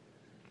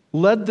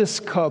 let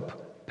this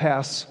cup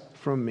pass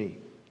from me.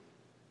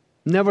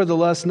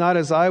 Nevertheless, not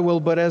as I will,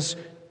 but as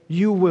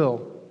you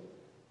will."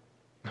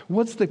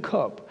 What's the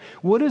cup?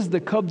 What is the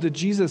cup that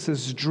Jesus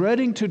is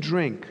dreading to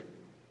drink?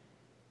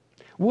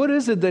 What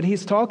is it that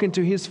he's talking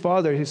to his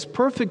Father, his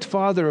perfect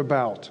Father,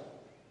 about?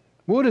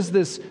 What is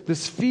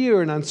this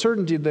fear and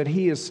uncertainty that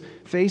he is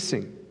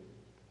facing?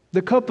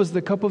 The cup is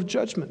the cup of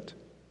judgment,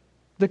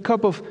 the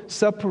cup of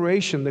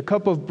separation, the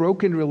cup of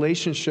broken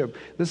relationship.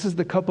 This is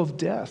the cup of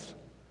death.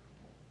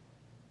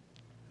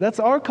 That's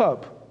our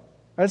cup.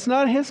 That's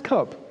not his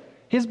cup.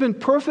 He's been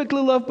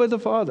perfectly loved by the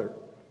Father.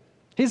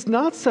 He's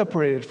not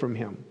separated from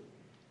him.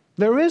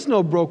 There is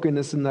no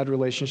brokenness in that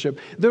relationship.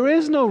 There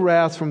is no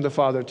wrath from the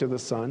Father to the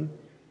Son.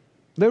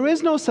 There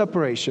is no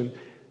separation.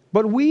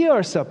 But we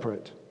are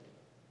separate.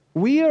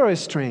 We are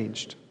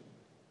estranged.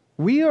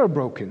 We are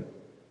broken.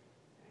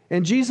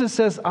 And Jesus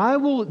says, "I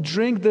will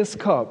drink this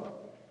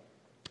cup."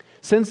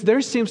 Since there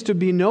seems to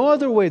be no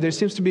other way, there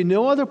seems to be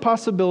no other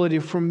possibility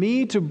for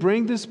me to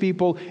bring this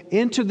people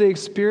into the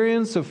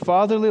experience of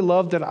fatherly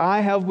love that I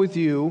have with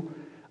you,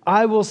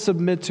 I will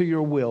submit to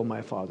your will,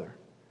 my Father,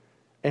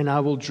 and I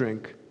will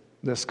drink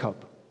this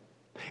cup.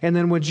 And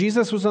then when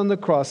Jesus was on the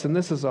cross, and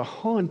this is a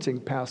haunting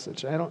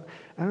passage. I don't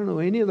know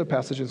any other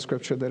passage in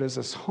Scripture that is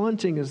as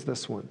haunting as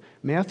this one.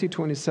 Matthew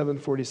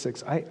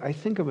 27:46. I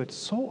think of it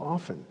so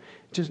often.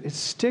 It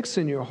sticks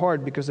in your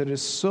heart because it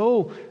is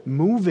so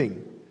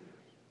moving.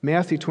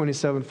 Matthew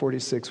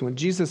 27:46. When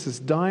Jesus is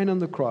dying on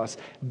the cross,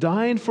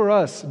 dying for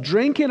us,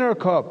 drinking our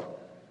cup,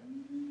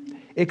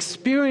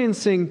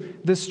 experiencing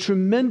this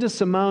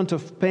tremendous amount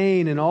of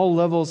pain in all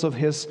levels of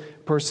his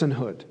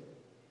personhood.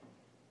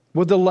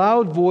 With a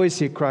loud voice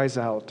he cries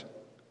out,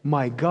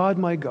 my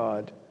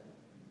God,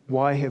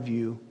 why have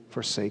you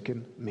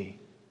forsaken me?"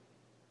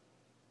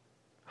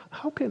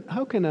 How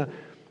can a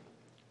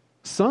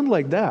son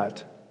like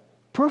that,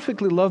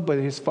 perfectly loved by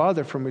his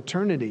Father from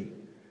eternity,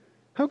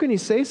 how can he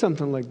say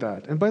something like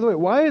that? And by the way,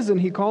 why isn't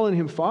he calling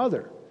him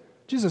Father?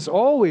 Jesus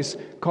always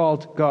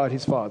called God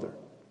his Father.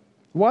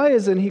 Why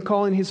isn't he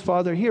calling his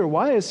Father here?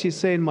 Why is he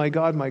saying, my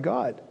God, my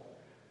God?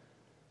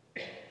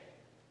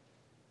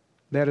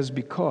 That is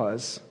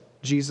because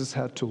Jesus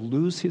had to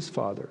lose his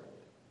Father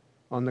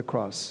on the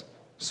cross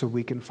so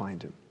we can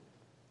find him.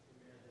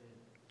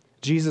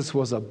 Jesus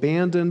was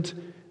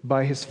abandoned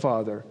by his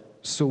Father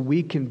so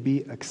we can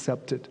be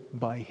accepted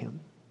by him.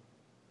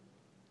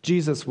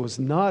 Jesus was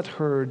not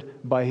heard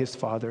by his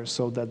Father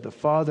so that the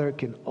Father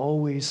can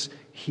always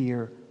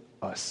hear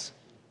us.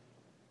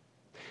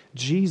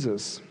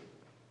 Jesus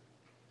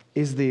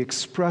is the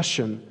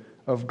expression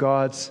of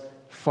God's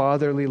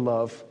fatherly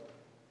love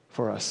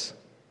for us.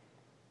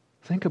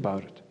 Think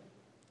about it.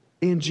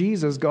 In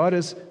Jesus, God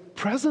is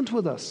present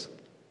with us.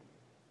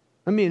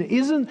 I mean,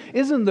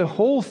 isn't the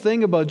whole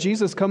thing about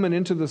Jesus coming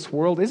into this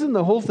world, isn't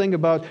the whole thing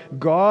about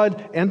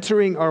God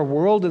entering our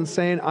world and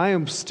saying, I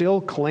am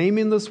still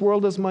claiming this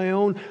world as my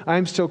own, I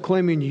am still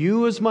claiming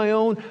you as my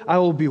own, I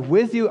will be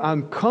with you,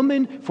 I'm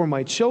coming for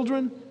my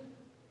children?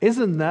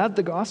 Isn't that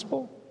the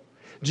gospel?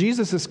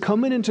 Jesus is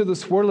coming into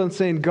this world and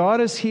saying,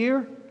 God is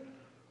here,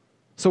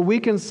 so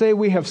we can say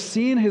we have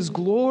seen his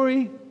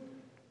glory.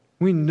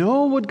 We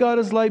know what God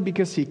is like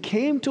because he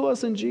came to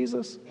us in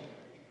Jesus.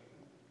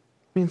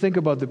 I mean, think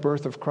about the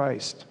birth of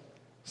Christ,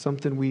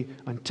 something we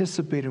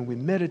anticipate and we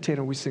meditate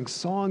and we sing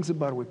songs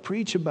about it, we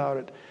preach about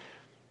it.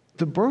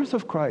 The birth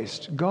of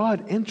Christ,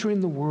 God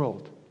entering the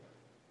world,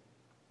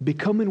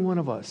 becoming one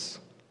of us,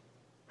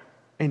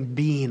 and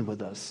being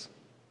with us,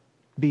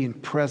 being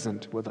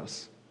present with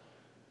us.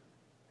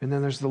 And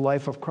then there's the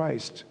life of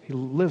Christ. He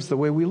lives the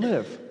way we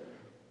live.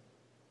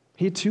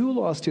 He too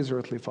lost his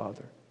earthly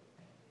father.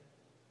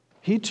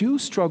 He too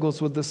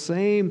struggles with the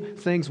same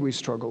things we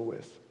struggle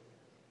with.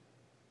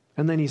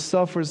 And then he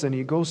suffers and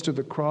he goes to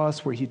the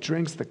cross where he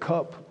drinks the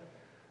cup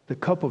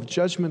of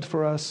judgment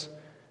for us,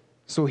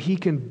 so he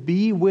can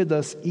be with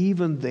us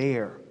even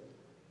there.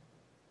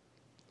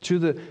 To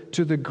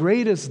the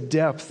greatest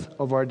depth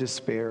of our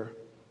despair,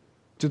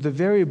 to the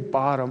very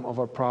bottom of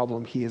our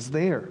problem, he is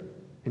there.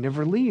 He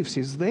never leaves.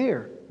 He's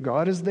there.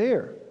 God is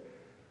there.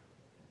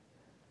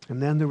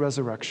 And then the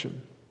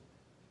resurrection.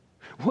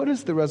 What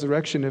is the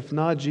resurrection if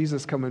not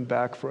Jesus coming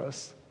back for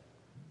us?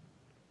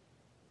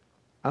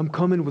 I'm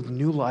coming with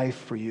new life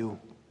for you.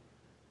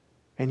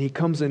 And he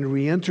comes and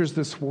re-enters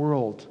this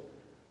world,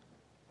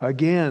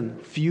 again,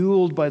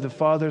 fueled by the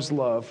Father's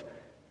love,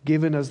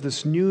 giving us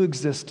this new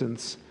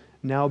existence,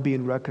 now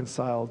being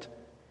reconciled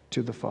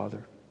to the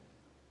Father.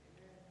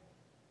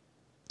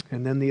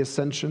 And then the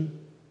ascension.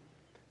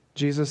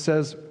 Jesus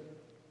says,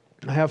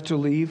 I have to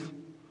leave,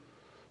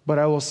 but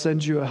I will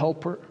send you a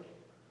helper.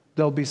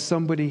 There'll be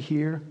somebody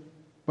here.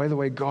 By the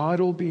way, God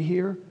will be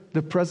here.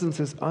 The presence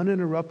is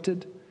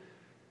uninterrupted.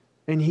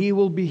 And he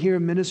will be here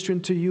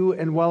ministering to you.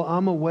 And while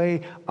I'm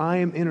away, I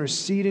am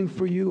interceding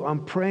for you.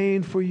 I'm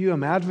praying for you.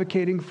 I'm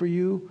advocating for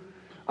you.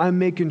 I'm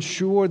making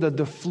sure that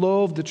the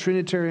flow of the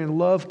Trinitarian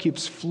love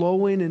keeps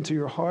flowing into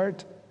your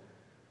heart.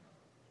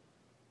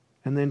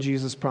 And then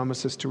Jesus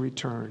promises to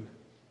return.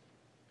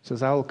 He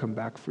says, I will come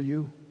back for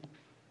you.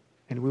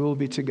 And we will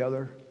be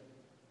together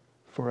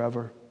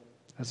forever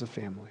as a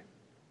family.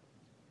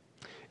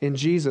 In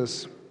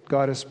Jesus,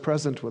 God is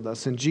present with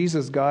us. In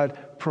Jesus, God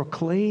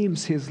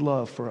proclaims his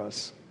love for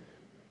us.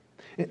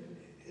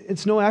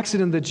 It's no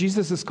accident that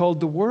Jesus is called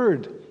the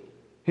Word.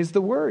 He's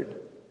the Word.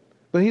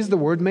 But he's the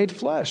Word made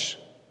flesh.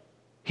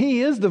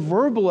 He is the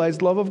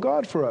verbalized love of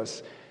God for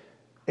us.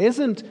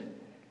 Doesn't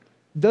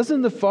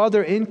the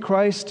Father in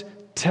Christ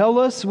tell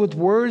us with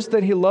words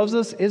that he loves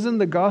us? Isn't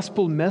the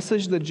gospel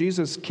message that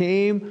Jesus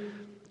came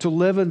to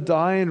live and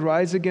die and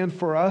rise again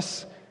for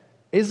us?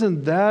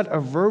 Isn't that a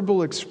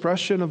verbal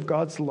expression of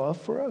God's love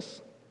for us?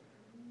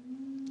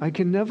 I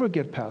can never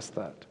get past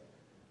that.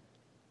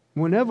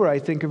 Whenever I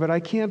think of it, I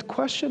can't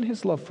question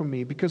his love for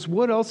me, because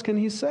what else can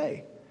he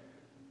say?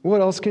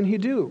 What else can he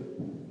do?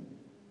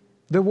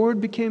 The Word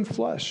became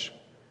flesh.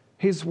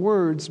 His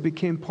words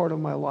became part of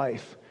my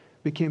life,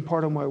 became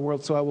part of my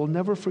world, so I will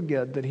never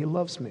forget that he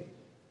loves me.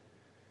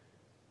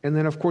 And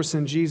then, of course,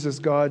 in Jesus,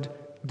 God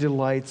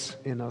delights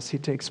in us. He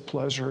takes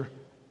pleasure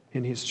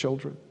in his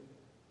children.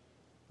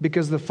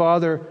 Because the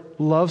Father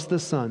loves the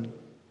Son,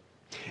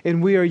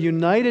 and we are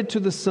united to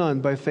the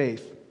Son by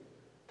faith.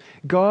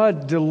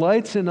 God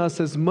delights in us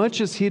as much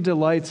as he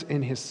delights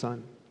in his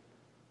Son.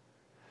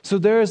 So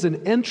there is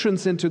an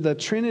entrance into that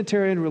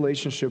Trinitarian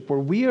relationship where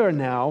we are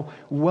now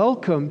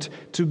welcomed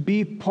to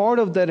be part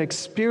of that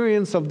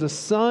experience of the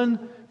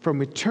Son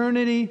from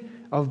eternity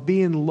of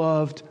being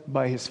loved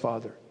by his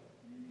Father.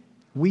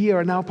 We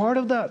are now part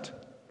of that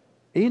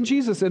in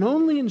Jesus and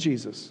only in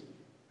Jesus.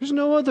 There's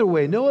no other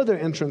way, no other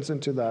entrance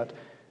into that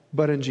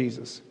but in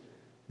Jesus.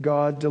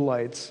 God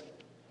delights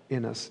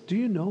in us. Do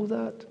you know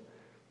that?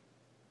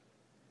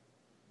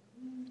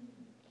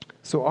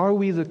 So are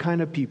we the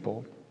kind of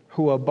people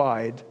who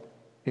abide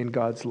in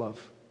God's love?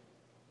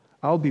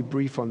 I'll be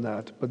brief on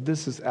that, but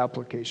this is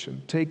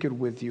application. Take it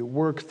with you.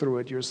 Work through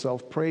it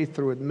yourself. Pray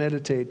through it.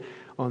 Meditate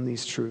on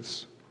these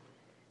truths.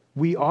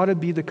 We ought to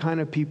be the kind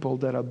of people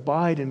that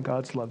abide in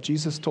God's love.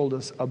 Jesus told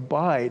us,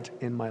 abide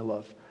in my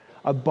love.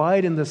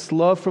 Abide in this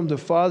love from the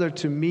Father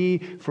to me,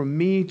 from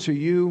me to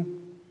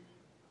you.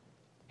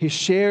 He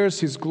shares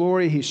His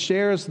glory. He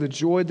shares the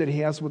joy that He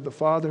has with the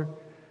Father.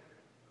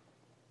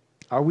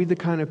 Are we the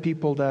kind of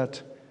people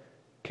that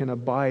can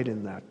abide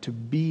in that, to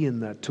be in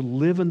that, to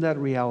live in that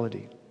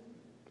reality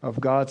of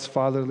God's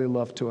fatherly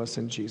love to us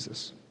in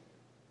Jesus?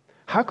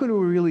 How can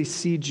we really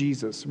see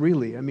Jesus,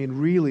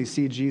 really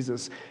see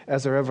Jesus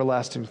as our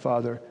everlasting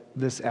Father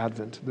this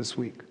Advent, this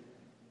week?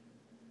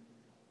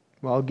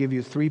 Well, I'll give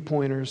you 3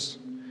 pointers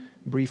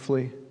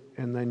briefly,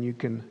 and then you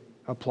can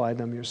apply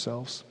them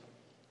yourselves.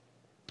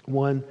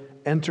 1,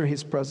 enter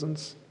His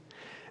presence.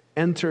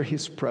 Enter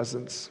His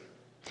presence.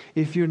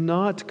 If you're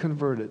not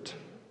converted,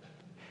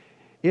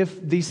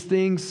 if these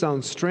things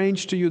sound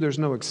strange to you, there's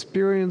no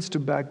experience to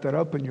back that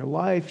up in your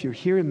life, you're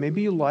here and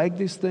maybe you like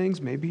these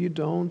things, maybe you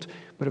don't,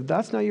 but if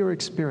that's not your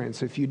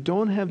experience, if you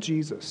don't have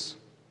Jesus,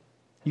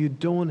 you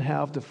don't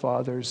have the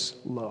Father's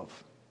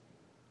love.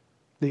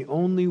 The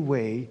only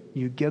way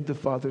you get the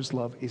Father's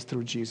love is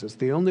through Jesus.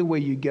 The only way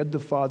you get the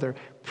Father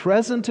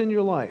present in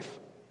your life,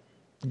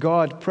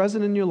 God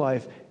present in your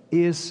life,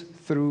 is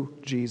through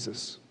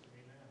Jesus.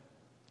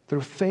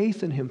 Through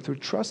faith in Him, through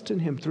trust in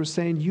Him, through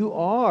saying, you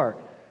are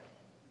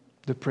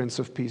the Prince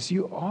of Peace.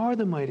 You are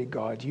the mighty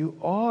God. You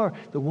are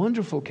the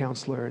wonderful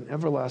Counselor and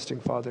everlasting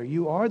Father.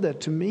 You are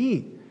that to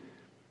me.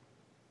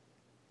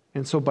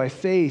 And so by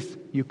faith,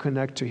 you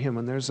connect to Him.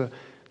 And there's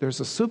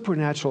a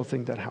supernatural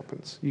thing that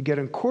happens. You get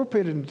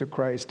incorporated into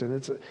Christ,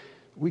 and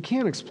we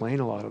can't explain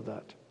a lot of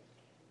that.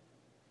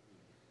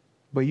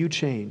 But you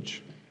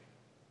change.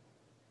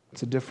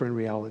 It's a different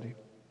reality.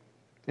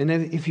 And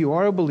if you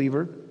are a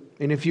believer,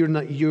 and if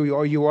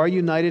you are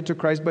united to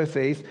Christ by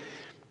faith,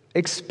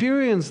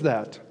 experience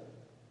that.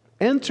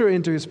 Enter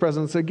into His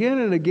presence again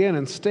and again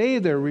and stay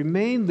there,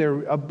 remain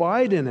there,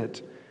 abide in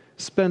it.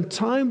 Spend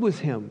time with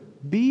Him.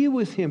 Be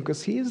with Him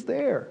because He is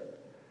there.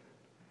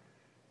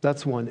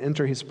 That's 1,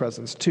 enter His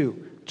presence.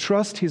 2,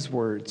 trust His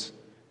words.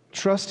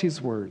 Trust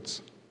His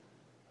words.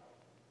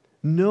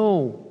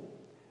 Know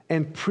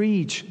and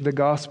preach the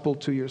gospel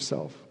to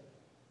yourself.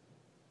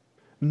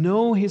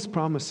 Know His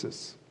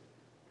promises.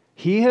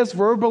 He has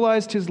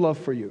verbalized His love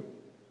for you.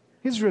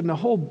 He's written a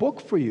whole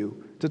book for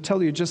you to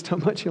tell you just how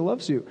much He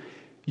loves you.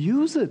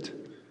 Use it.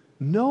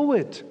 Know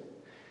it.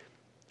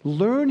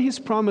 Learn His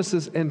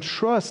promises and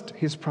trust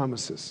His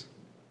promises.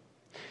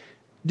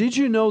 Did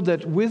you know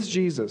that with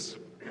Jesus,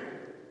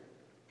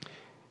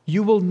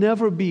 you will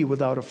never be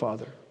without a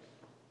father?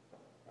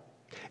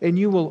 And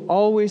you will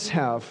always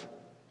have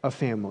a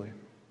family.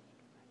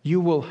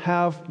 You will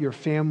have your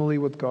family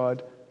with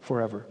God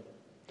forever.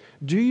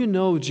 Do you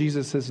know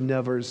Jesus has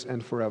nevers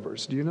and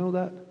forevers? Do you know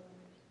that?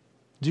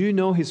 Do you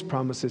know His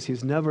promises,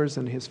 His nevers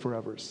and His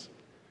forevers?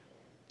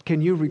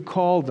 Can you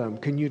recall them?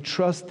 Can you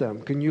trust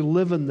them? Can you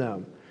live in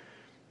them?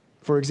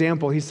 For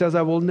example, He says,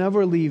 I will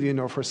never leave you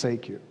nor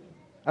forsake you.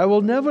 I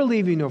will never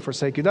leave you nor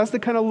forsake you. That's the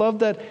kind of love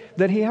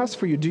that He has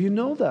for you. Do you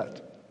know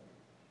that?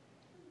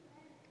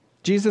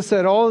 Jesus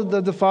said, all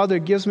that the Father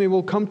gives me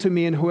will come to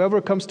me, and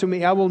whoever comes to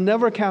me, I will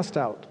never cast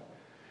out.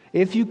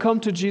 If you come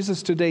to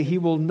Jesus today, He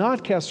will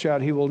not cast you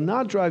out. He will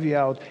not drive you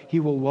out. He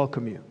will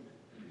welcome you.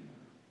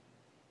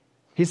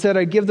 He said,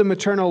 I give them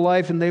eternal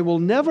life, and they will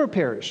never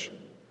perish,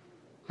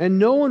 and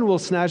no one will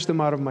snatch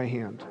them out of my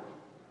hand.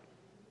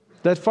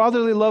 That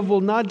fatherly love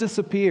will not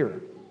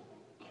disappear.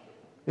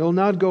 It will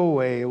not go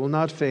away. It will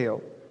not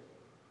fail.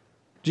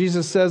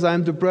 Jesus says, I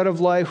am the bread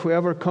of life.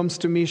 Whoever comes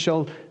to me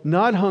shall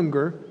not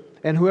hunger,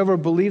 and whoever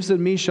believes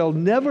in me shall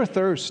never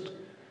thirst.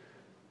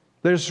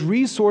 There's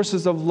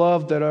resources of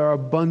love that are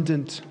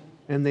abundant,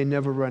 and they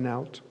never run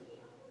out.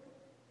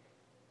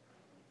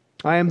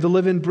 I am the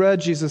living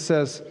bread, Jesus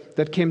says,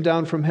 that came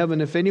down from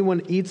heaven. If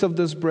anyone eats of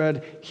this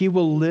bread, he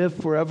will live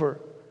forever.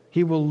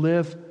 He will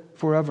live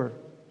forever.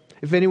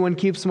 If anyone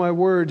keeps my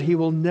word, he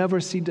will never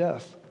see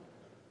death.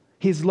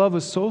 His love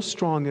is so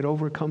strong it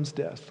overcomes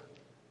death,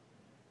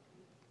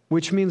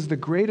 which means the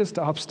greatest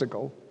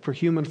obstacle for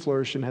human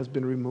flourishing has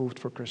been removed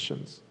for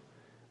Christians.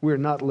 We're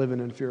not living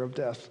in fear of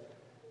death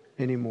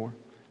anymore.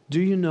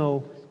 Do you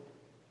know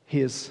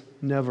His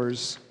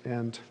nevers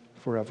and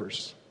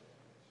forevers?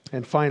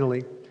 And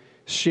finally,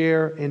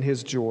 share in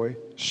His joy.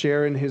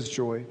 Share in His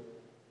joy.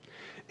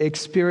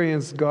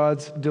 Experience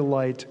God's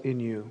delight in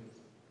you.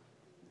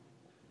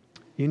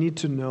 You need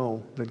to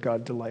know that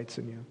God delights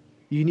in you.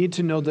 You need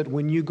to know that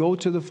when you go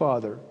to the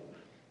Father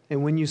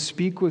and when you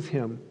speak with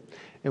Him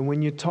and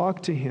when you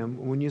talk to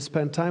Him, when you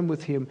spend time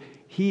with Him,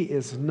 He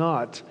is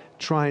not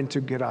trying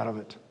to get out of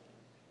it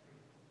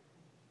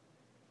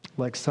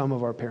like some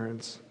of our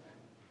parents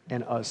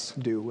and us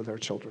do with our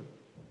children.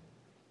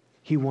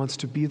 He wants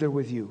to be there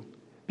with you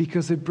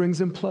because it brings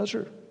Him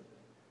pleasure.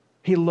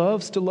 He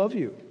loves to love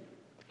you.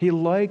 He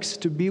likes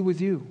to be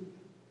with you.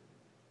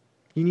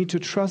 You need to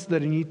trust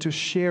that. You need to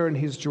share in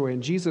his joy.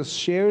 And Jesus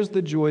shares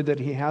the joy that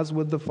he has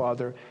with the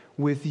Father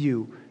with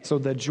you, so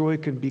that joy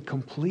can be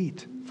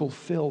complete,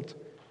 fulfilled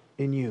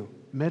in you.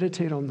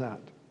 Meditate on that.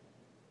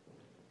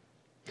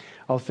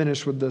 I'll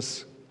finish with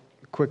this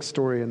quick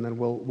story, and then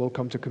we'll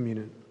come to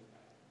communion.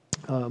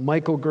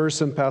 Michael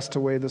Gerson passed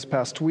away this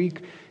past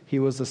week. He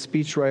was a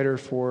speechwriter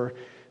for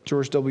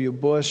George W.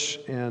 Bush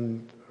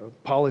and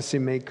a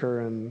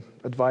policymaker and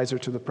advisor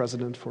to the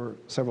president for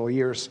several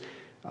years.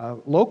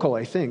 Local,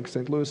 I think,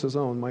 St. Louis's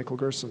own, Michael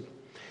Gerson.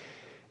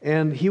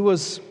 And he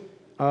was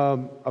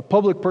a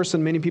public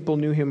person. Many people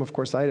knew him. Of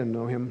course, I didn't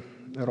know him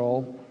at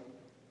all.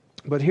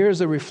 But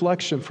here's a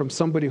reflection from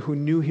somebody who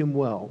knew him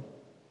well.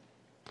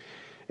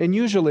 And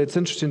usually it's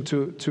interesting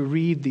to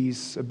read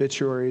these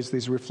obituaries,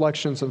 these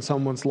reflections on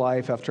someone's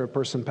life after a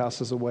person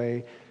passes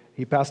away.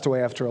 He passed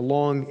away after a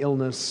long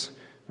illness,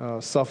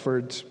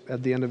 suffered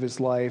at the end of his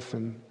life,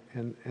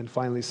 and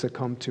finally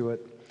succumbed to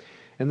it.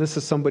 And this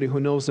is somebody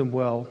who knows him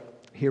well.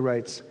 He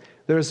writes,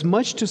 "There is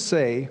much to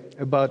say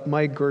about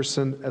Mike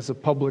Gerson as a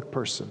public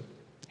person,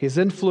 his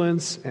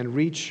influence and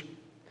reach.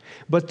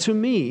 But to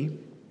me,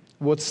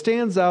 what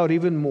stands out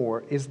even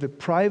more is the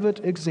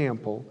private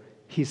example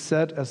he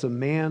set as a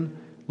man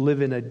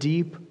living a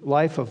deep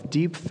life of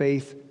deep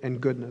faith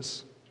and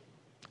goodness,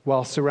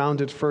 while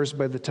surrounded first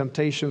by the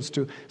temptations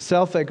to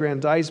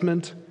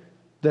self-aggrandizement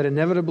that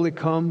inevitably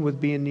come with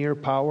being near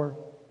power,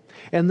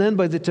 and then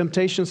by the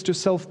temptations to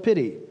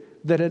self-pity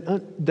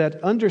that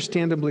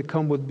understandably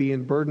come with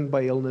being burdened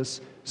by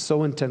illness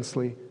so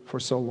intensely for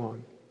so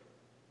long.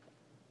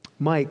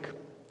 Mike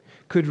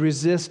could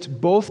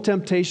resist both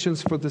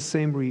temptations for the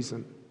same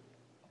reason,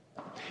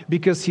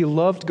 because he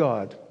loved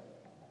God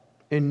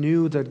and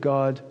knew that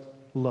God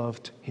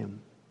loved him.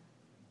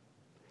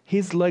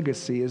 His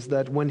legacy is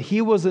that when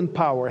he was in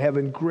power,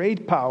 having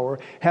great power,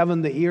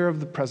 having the ear of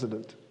the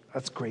president,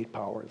 that's great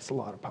power, it's a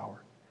lot of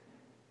power.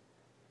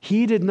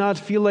 He did not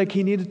feel like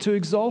he needed to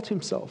exalt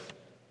himself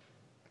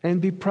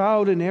and be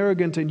proud and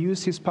arrogant and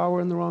use his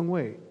power in the wrong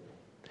way.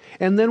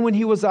 And then when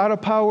he was out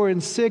of power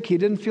and sick, he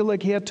didn't feel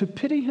like he had to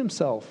pity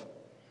himself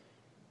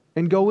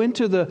and go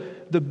into the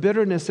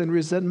bitterness and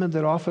resentment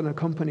that often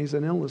accompanies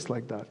an illness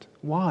like that.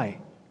 Why?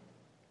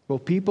 Well,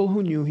 people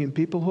who knew him,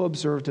 people who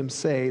observed him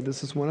say,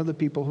 this is one of the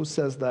people who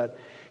says that,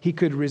 he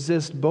could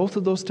resist both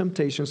of those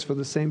temptations for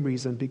the same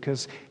reason,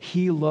 because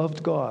he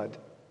loved God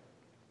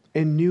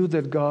and knew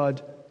that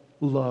God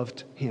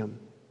loved him.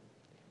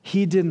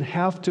 He didn't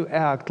have to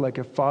act like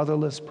a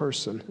fatherless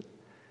person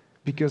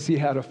because he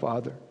had a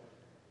father.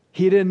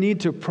 He didn't need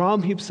to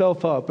prop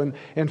himself up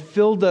and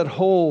fill that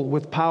hole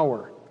with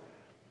power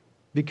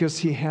because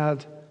he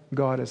had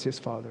God as his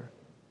father.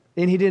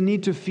 And he didn't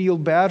need to feel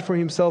bad for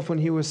himself when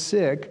he was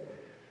sick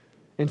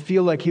and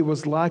feel like he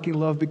was lacking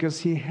love, because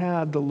he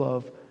had the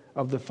love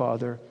of the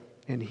Father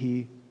and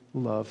he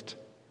loved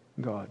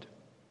God.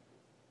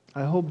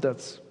 I hope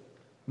that's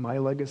my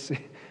legacy.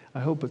 I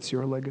hope it's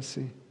your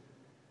legacy.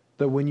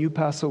 That when you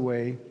pass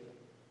away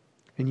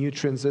and you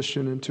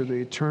transition into the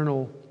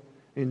eternal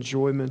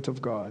enjoyment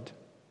of God,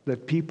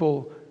 that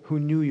people who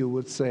knew you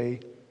would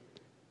say,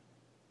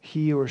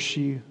 he or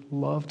she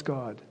loved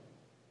God,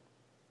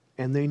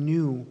 and they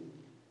knew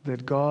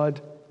that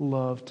God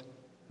loved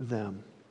them.